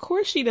me. Of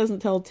course she doesn't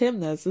tell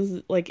Tim this. This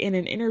is like in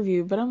an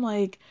interview, but I'm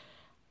like,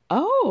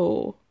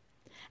 oh,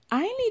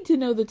 I need to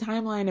know the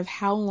timeline of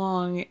how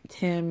long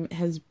Tim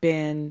has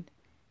been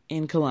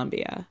in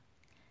Colombia.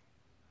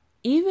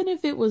 Even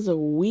if it was a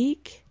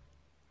week.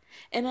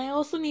 And I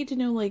also need to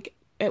know, like,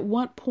 at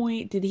what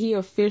point did he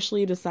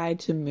officially decide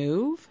to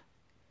move?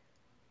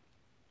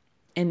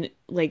 And,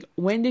 like,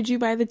 when did you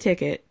buy the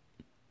ticket?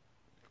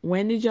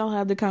 When did y'all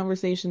have the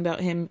conversation about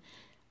him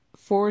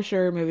for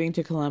sure moving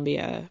to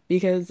Colombia?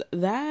 Because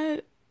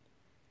that...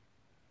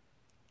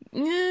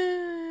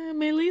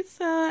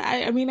 Melissa,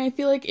 I mean, I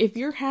feel like if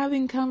you're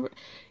having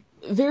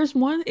it's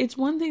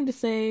one thing to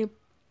say,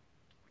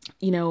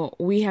 you know,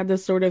 we had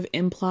this sort of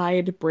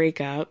implied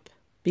breakup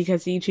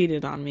because he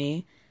cheated on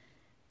me.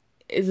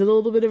 Is it a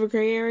little bit of a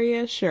gray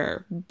area?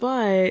 Sure.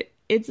 But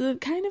it's a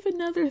kind of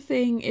another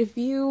thing if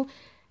you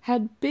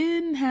had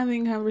been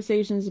having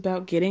conversations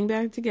about getting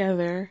back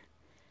together,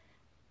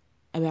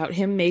 about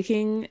him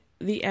making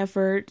the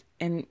effort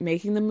and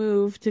making the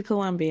move to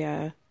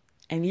Colombia,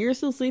 and you're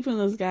still sleeping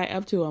with this guy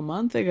up to a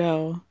month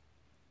ago.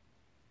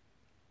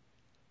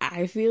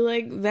 I feel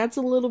like that's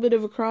a little bit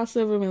of a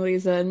crossover,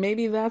 Melissa, and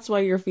maybe that's why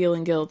you're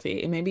feeling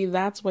guilty. And maybe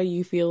that's why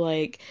you feel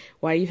like,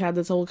 why you had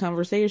this whole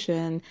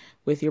conversation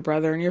with your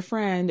brother and your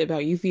friend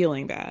about you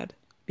feeling bad.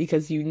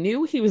 Because you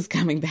knew he was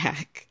coming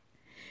back.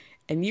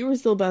 And you were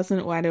still busting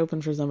it wide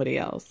open for somebody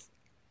else.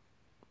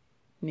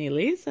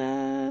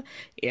 Melissa.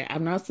 Yeah,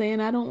 I'm not saying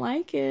I don't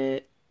like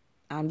it.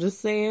 I'm just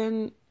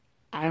saying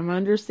I'm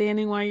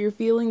understanding why you're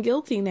feeling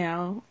guilty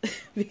now.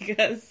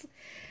 Because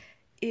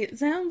it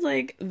sounds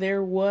like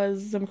there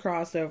was some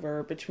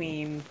crossover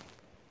between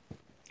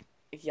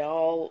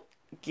y'all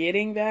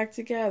getting back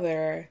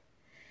together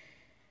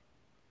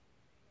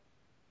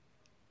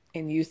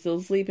and you still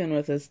sleeping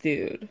with this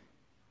dude.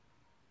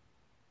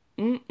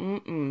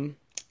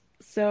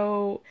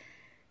 So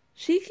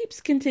she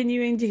keeps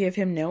continuing to give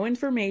him no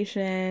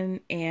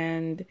information,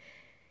 and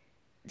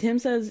Tim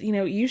says, you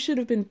know, you should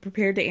have been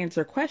prepared to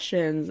answer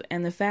questions,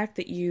 and the fact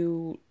that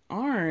you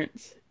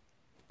aren't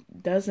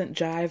doesn't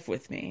jive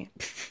with me.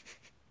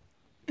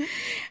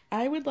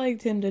 I would like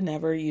Tim to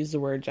never use the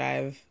word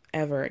jive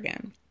ever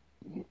again.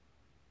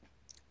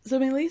 So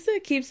Melissa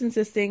keeps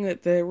insisting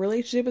that the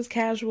relationship is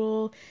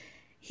casual.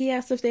 He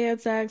asks if they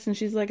had sex, and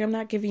she's like, I'm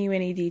not giving you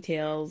any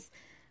details.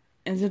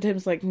 And so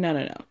Tim's like,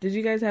 no. Did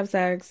you guys have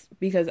sex?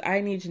 Because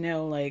I need to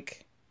know,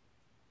 like,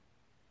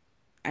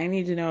 I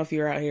need to know if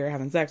you're out here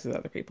having sex with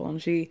other people.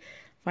 And she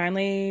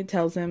finally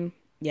tells him,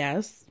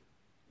 yes.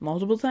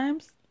 Multiple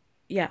times?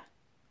 Yeah.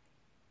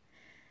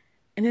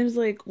 And Tim's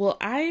like, well,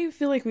 I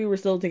feel like we were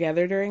still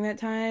together during that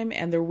time,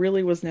 and there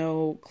really was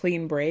no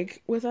clean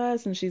break with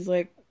us. And she's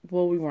like,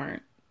 well, we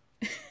weren't.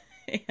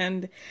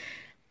 And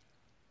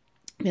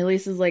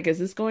Melissa's like, is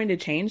this going to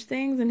change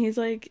things? And he's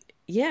like,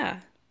 yeah.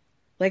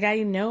 Like, I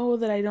know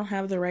that I don't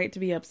have the right to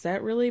be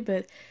upset, really,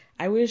 but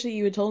I wish that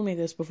you had told me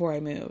this before I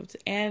moved.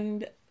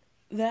 And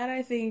that,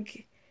 I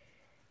think,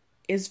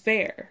 is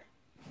fair.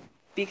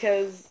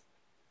 Because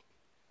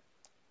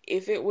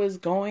if it was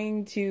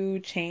going to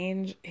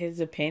change his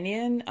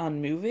opinion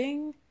on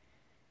moving,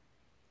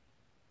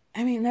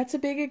 I mean, that's a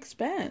big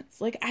expense.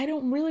 Like, I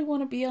don't really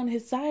want to be on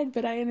his side,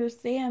 but I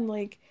understand,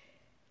 like,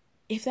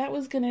 if that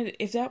was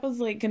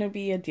gonna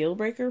be a deal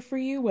breaker for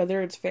you,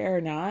 whether it's fair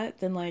or not,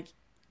 then, like,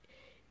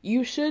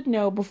 you should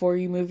know before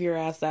you move your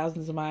ass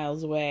thousands of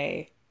miles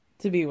away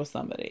to be with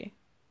somebody.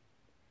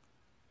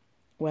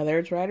 Whether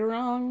it's right or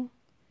wrong,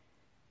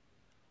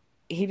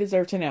 he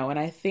deserved to know. And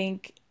I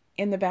think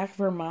in the back of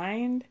her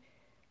mind,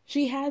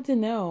 she had to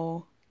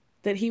know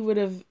that he would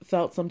have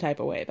felt some type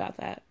of way about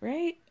that,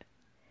 right?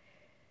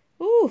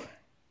 Ooh,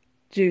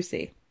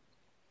 juicy.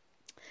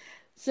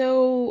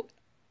 So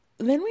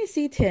then we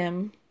see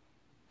Tim.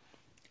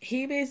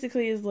 He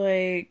basically is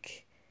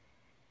like,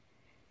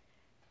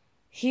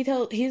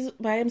 he's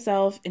by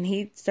himself, and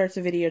he starts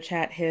to video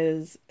chat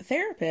his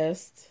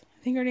therapist.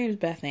 I think her name is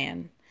Beth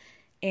Ann.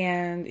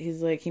 And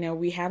he's like, you know,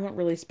 we haven't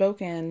really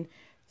spoken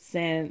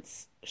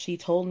since she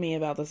told me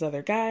about this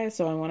other guy,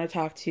 so I want to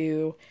talk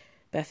to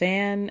Beth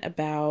Ann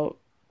about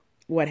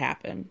what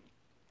happened.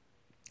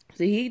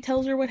 So he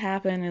tells her what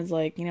happened, and is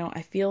like, you know,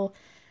 I feel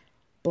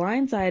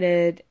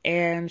blindsided,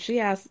 and she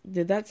asks,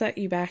 did that set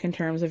you back in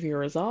terms of your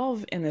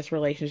resolve in this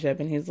relationship?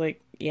 And he's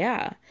like,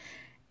 yeah.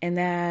 And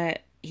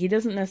that he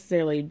doesn't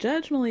necessarily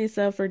judge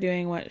Melissa for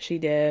doing what she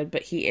did,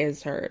 but he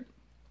is hurt.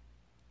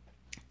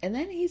 And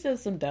then he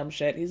says some dumb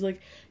shit. He's like,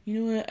 you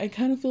know what, I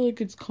kind of feel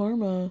like it's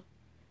karma.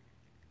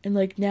 And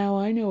like, now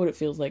I know what it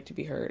feels like to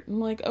be hurt. I'm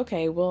like,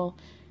 okay, well,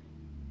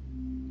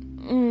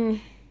 I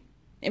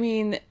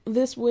mean,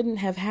 this wouldn't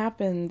have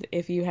happened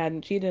if you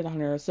hadn't cheated on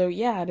her. So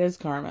yeah, it is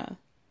karma.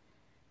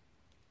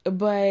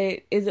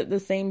 But is it the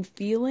same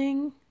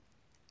feeling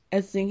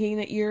as thinking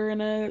that you're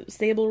in a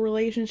stable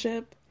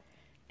relationship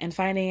and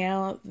finding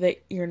out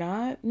that you're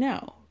not?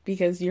 No,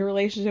 because your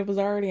relationship was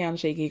already on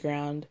shaky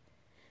ground.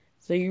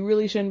 So you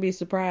really shouldn't be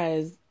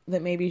surprised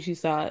that maybe she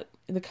sought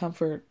the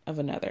comfort of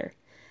another.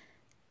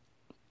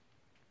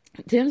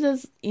 Tim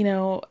says, you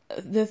know,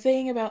 the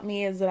thing about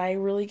me is that I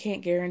really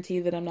can't guarantee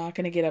that I'm not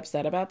going to get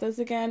upset about this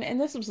again. And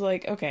this was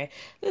like, okay,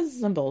 this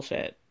is some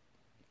bullshit.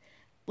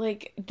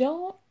 Like,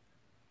 don't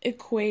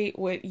equate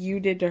what you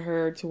did to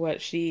her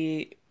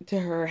to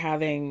her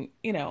having,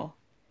 you know,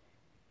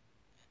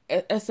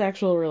 a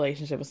sexual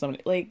relationship with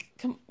somebody.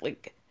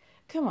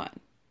 Come on.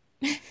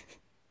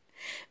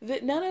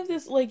 That none of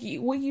this, like,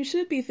 what you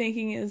should be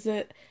thinking is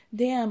that,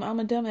 damn, I'm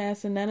a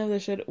dumbass and none of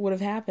this would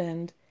have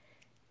happened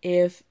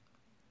if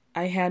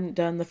I hadn't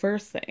done the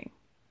first thing.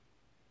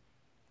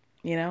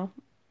 You know?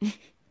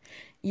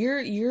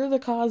 You're the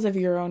cause of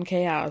your own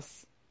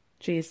chaos,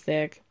 cheese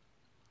stick.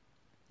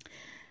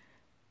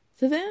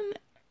 So then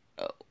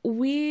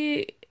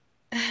we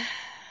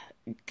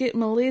get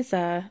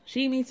Melissa.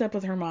 She meets up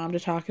with her mom to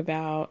talk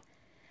about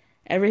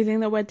everything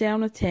that went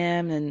down with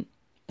Tim, and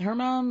her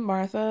mom,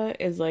 Martha,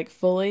 is like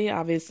fully,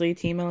 obviously,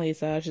 Team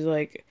Melissa. She's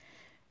like,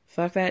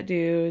 fuck that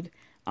dude.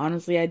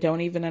 Honestly, I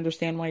don't even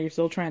understand why you're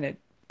still trying to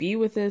be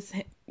with this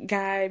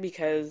guy,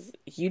 because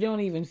you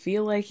don't even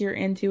feel like you're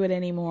into it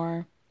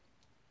anymore.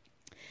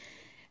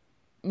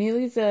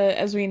 Melissa,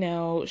 as we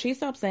know, she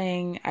stopped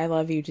saying I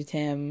love you to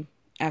Tim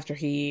after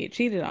he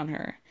cheated on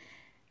her.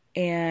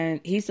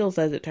 And he still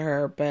says it to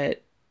her,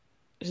 but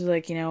she's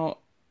like, you know,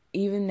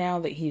 even now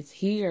that he's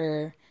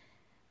here,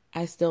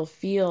 I still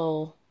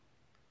feel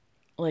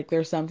like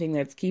there's something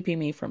that's keeping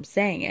me from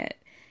saying it.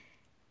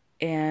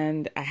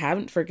 And I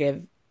haven't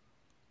forgiven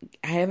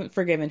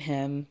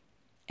him,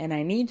 and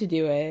I need to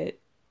do it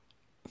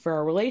for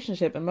our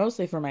relationship and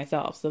mostly for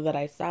myself so that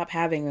I stop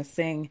having this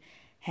thing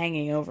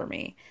hanging over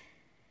me.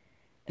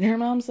 And her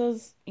mom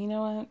says, you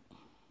know what?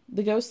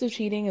 The ghost of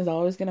cheating is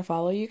always going to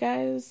follow you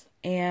guys,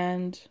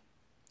 and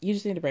you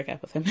just need to break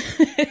up with him.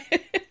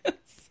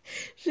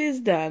 She's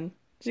done.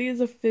 She is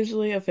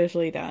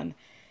officially done.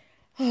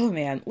 Oh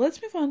man,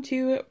 let's move on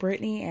to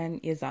Brittany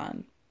and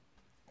Yazan.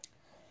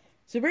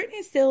 So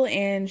Brittany's still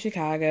in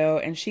Chicago,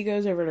 and she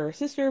goes over to her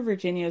sister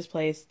Virginia's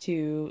place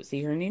to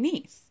see her new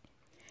niece.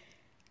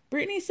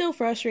 Brittany's still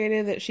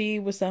frustrated that she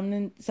was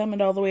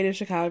summoned all the way to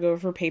Chicago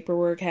if her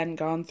paperwork hadn't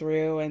gone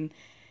through, and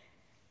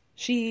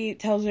she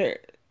tells her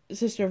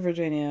sister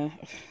Virginia,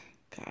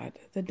 God,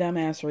 the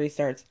dumbass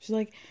restarts. She's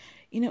like,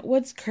 you know,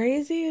 what's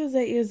crazy is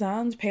that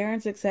Yazan's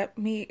parents expect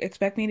me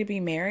to be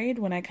married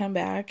when I come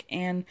back,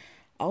 and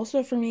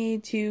also for me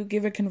to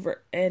give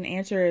an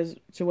answer as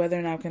to whether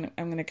or not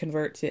I'm going to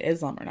convert to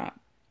Islam or not.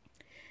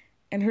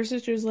 And her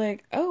sister's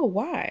like, oh,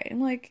 why?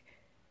 I'm like,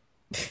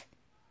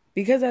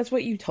 because that's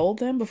what you told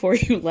them before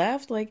you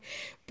left? Like,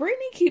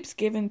 Brittany keeps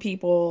giving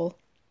people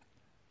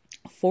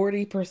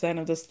 40%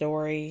 of the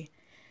story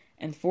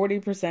and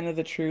 40% of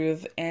the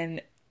truth,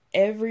 and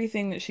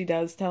everything that she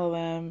does tell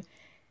them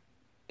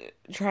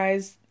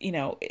tries, you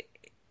know,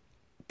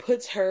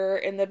 puts her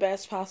in the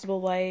best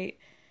possible light.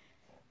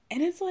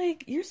 And it's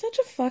like, you're such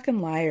a fucking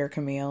liar,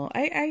 Camille.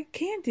 I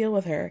can't deal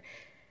with her.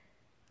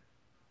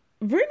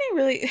 Brittany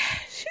really,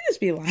 she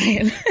just be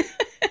lying.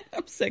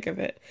 I'm sick of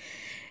it.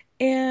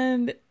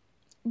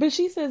 But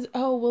she says,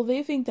 oh, well,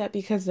 they think that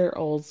because they're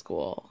old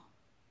school.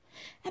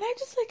 And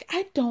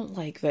I don't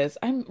like this.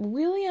 I'm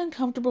really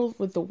uncomfortable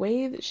with the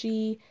way that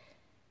she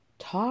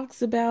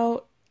talks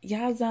about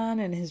Yazan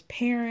and his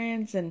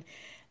parents and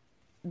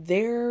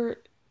their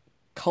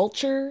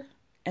culture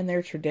and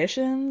their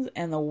traditions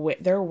and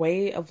their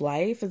way of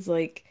life. Is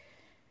like,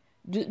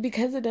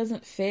 because it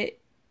doesn't fit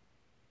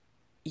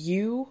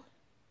you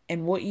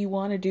and what you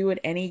want to do at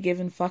any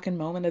given fucking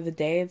moment of the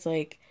day, it's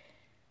like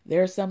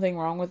there's something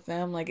wrong with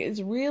them. Like, it's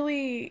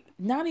really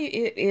not,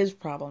 it is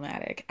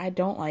problematic. I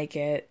don't like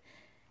it.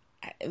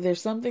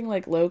 There's something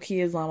like low-key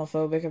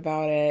Islamophobic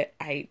about it.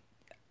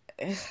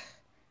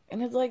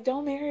 And it's like,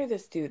 don't marry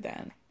this dude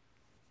then.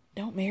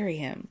 Don't marry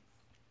him.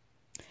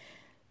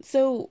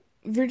 So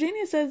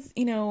Virginia says,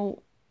 you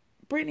know,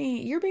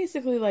 Brittany, you're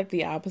basically like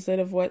the opposite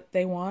of what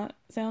they want,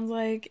 sounds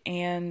like,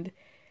 and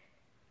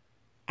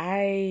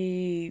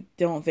I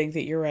don't think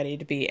that you're ready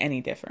to be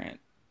any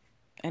different.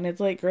 And it's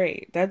like,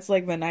 great. That's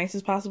like the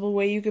nicest possible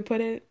way you could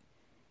put it.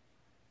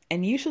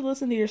 And you should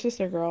listen to your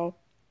sister, girl.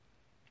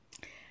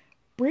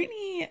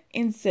 Brittany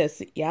insists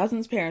that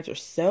Yazan's parents are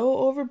so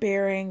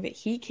overbearing that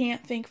he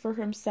can't think for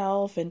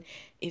himself, and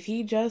if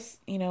he just,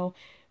 you know,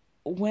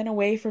 went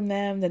away from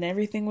them, then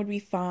everything would be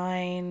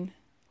fine,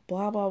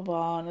 blah, blah,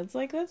 blah. And it's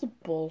like, that's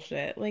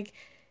bullshit. Like,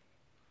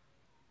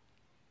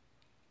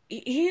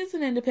 he is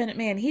an independent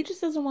man. He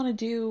just doesn't want to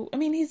do, I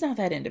mean, he's not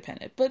that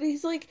independent, but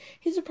he's like,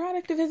 he's a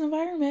product of his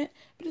environment.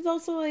 But it's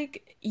also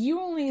like, you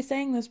only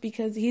saying this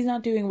because he's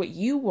not doing what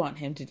you want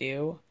him to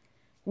do,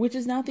 which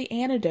is not the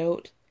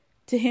antidote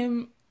to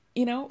him,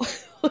 you know?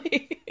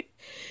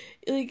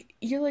 like,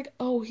 you're like,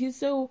 oh, he's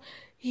so,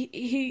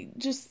 he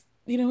just,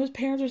 you know, his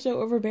parents are so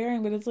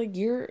overbearing, but it's like,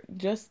 you're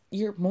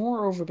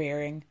more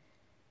overbearing.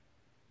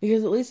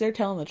 Because at least they're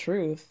telling the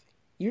truth.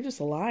 You're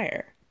just a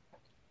liar.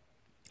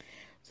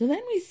 So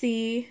then we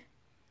see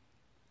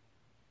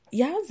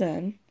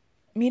Yazan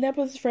meet up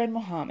with his friend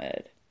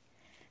Muhammad.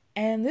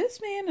 And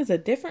this man is a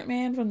different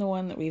man from the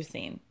one that we've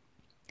seen.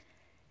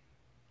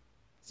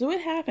 So what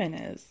happened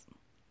is,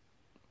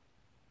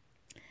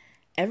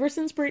 ever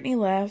since Brittany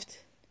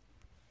left,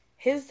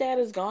 his dad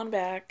has gone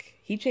back.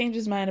 He changed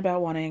his mind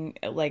about wanting,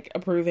 like,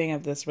 approving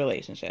of this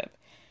relationship.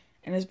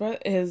 And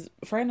his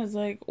friend is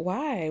like,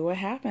 why? What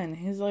happened?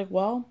 He's like,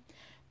 well,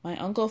 my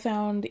uncle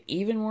found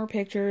even more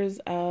pictures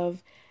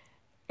of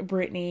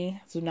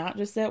Brittany. So not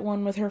just that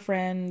one with her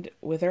friend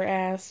with her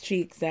ass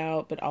cheeks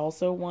out, but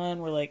also one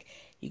where, like,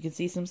 you can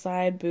see some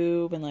side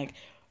boob and, like,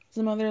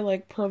 some other,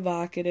 like,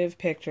 provocative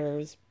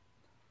pictures.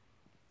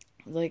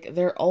 Like,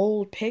 they're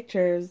old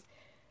pictures,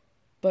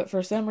 but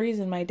for some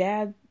reason my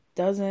dad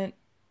doesn't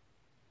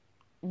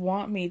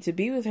want me to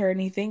be with her,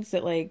 and he thinks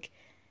that, like,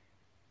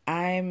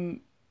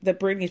 that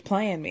Brittany's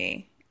playing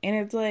me. And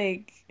it's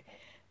like,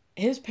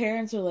 his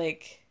parents are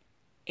like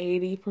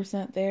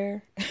 80%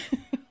 there.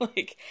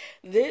 Like,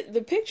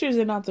 the pictures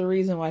are not the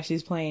reason why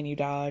she's playing you,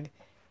 dog.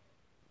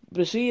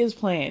 But she is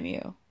playing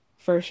you,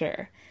 for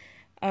sure.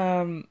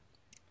 So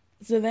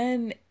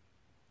then,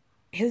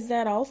 his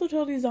dad also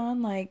told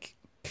Yazan, like,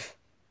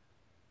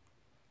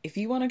 if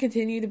you want to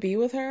continue to be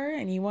with her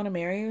and you want to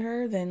marry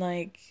her, then,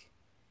 like,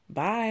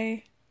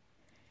 bye.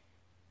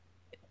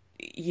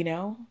 You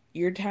know,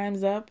 your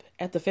time's up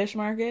at the fish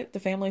market, the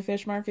family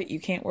fish market.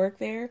 You can't work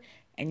there,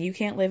 and you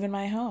can't live in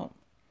my home.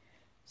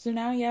 So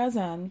now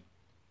Yazan,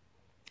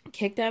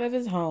 kicked out of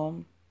his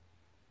home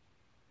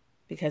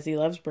because he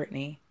loves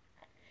Brittany.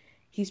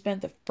 He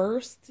spent the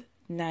first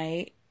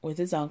night with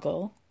his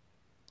uncle,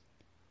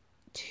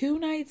 2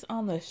 nights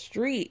on the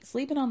street,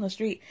 sleeping on the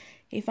street.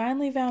 He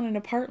finally found an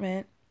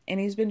apartment, and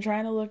he's been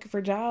trying to look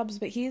for jobs,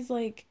 but he's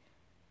like,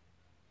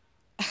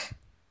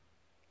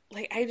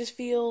 I just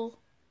feel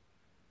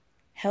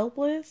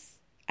helpless.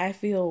 I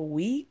feel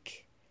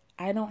weak.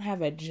 I don't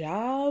have a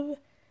job.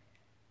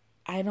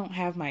 I don't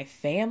have my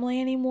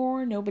family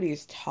anymore.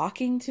 Nobody's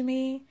talking to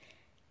me.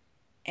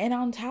 And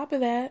on top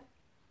of that,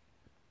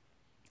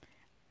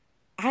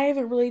 I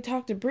haven't really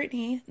talked to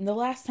Brittany. And the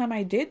last time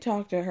I did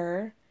talk to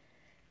her,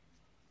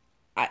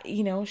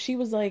 she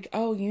was like,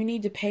 oh, you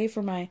need to pay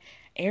for my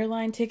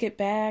airline ticket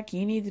back.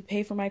 You need to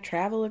pay for my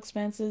travel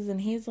expenses.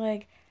 And he's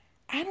like,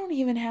 I don't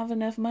even have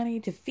enough money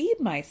to feed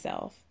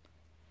myself.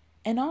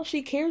 And all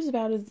she cares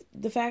about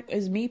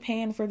is me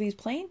paying for these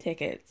plane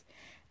tickets.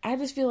 I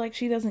just feel like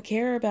she doesn't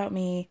care about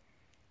me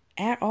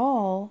at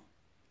all.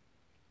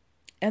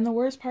 And the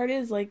worst part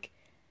is, like,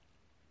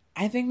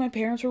 I think my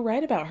parents were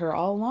right about her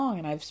all along.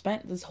 And I've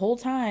spent this whole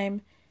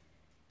time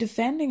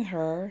defending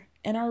her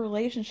and our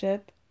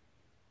relationship.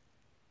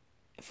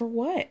 For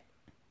what?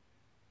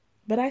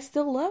 But I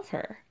still love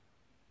her.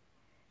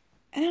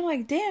 And I'm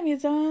like, damn,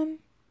 Yazan,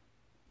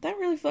 that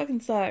really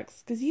fucking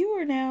sucks. Because you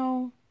are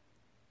now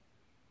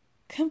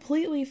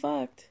completely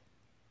fucked.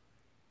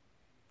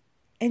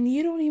 And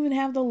you don't even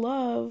have the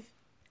love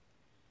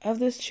of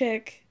this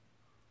chick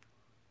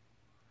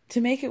to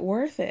make it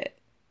worth it.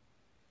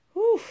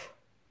 Whew.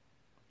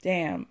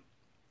 Damn.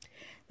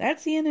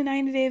 That's the end of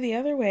 90 Day the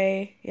Other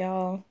Way,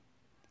 y'all.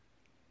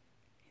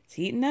 It's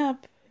heating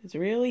up. It's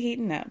really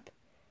heating up.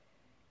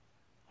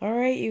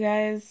 Alright, you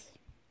guys.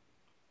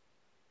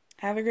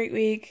 Have a great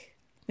week.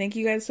 Thank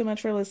you guys so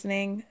much for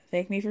listening.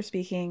 Thank me for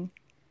speaking.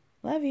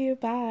 Love you.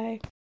 Bye.